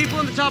 the people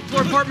in the top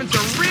floor apartments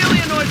are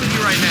really annoyed with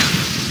you right now.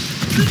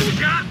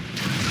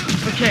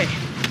 Okay,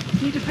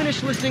 need to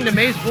finish listening to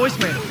May's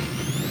voicemail.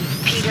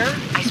 Peter,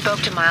 I spoke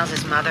to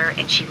Miles's mother,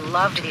 and she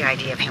loved the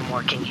idea of him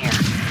working here.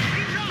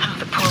 Oh,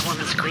 the poor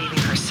woman's grieving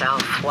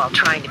herself while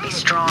trying to be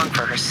strong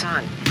for her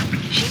son.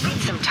 She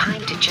needs some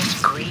time to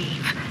just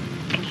grieve,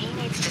 and he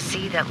needs to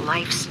see that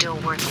life's still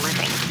worth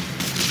living.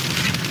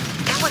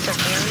 That was a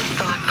very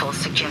thoughtful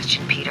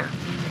suggestion, Peter.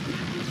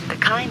 The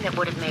kind that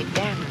would have made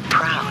Ben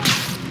proud.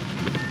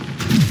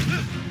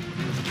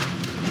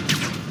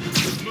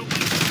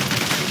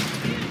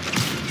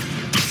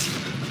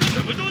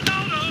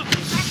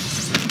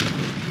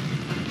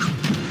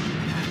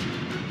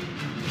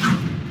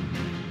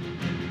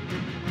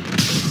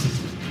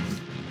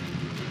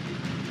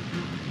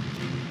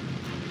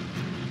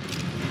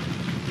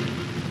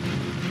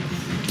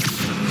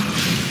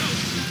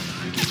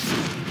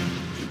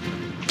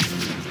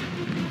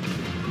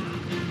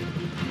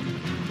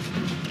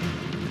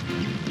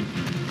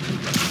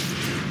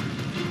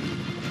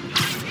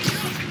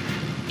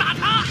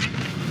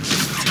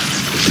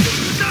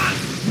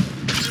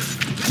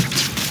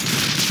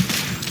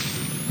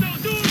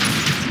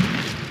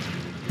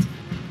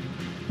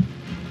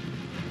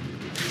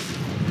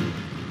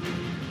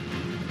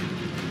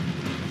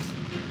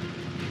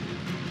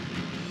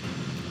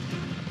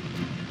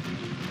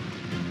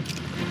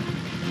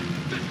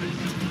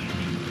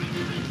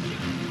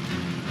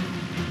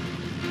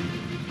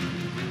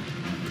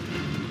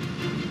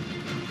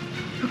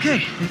 Okay,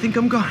 I think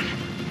I'm gone.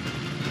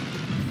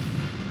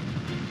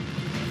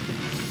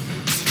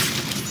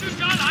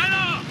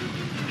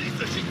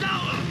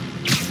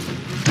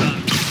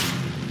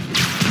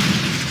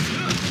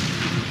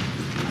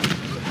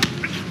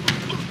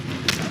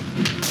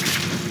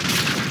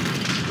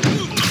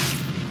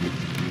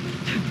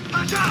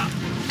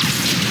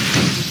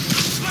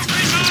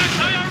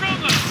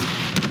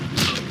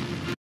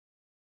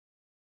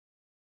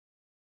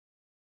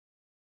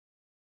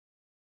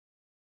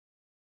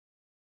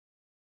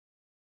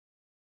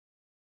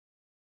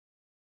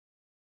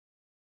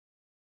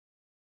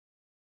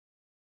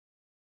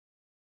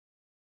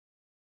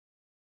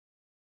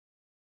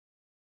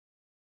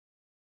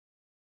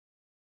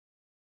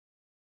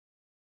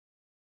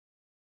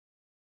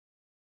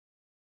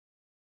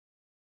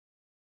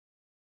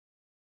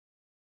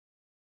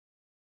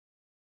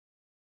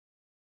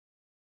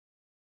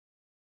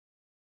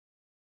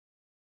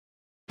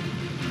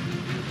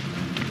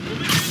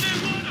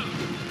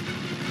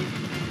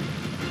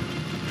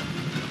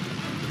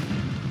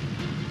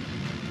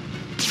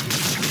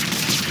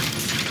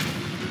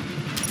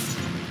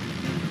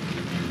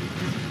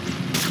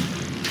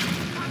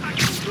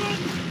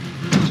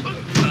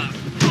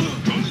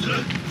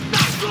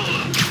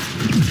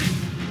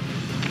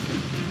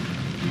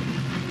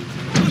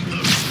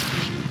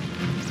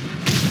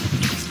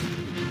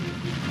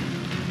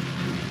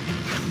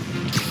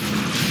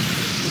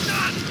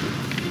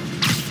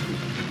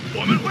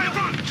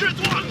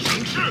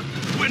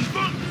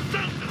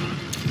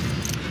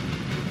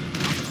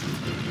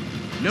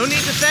 No need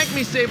to thank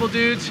me, Sable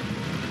dudes.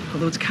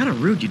 Although it's kind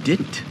of rude you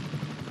didn't.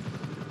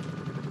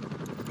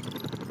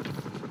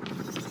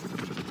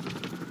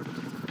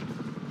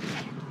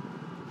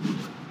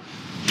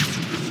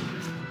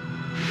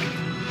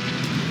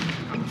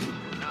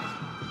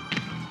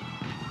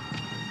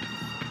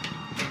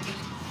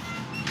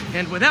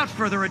 And without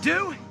further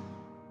ado,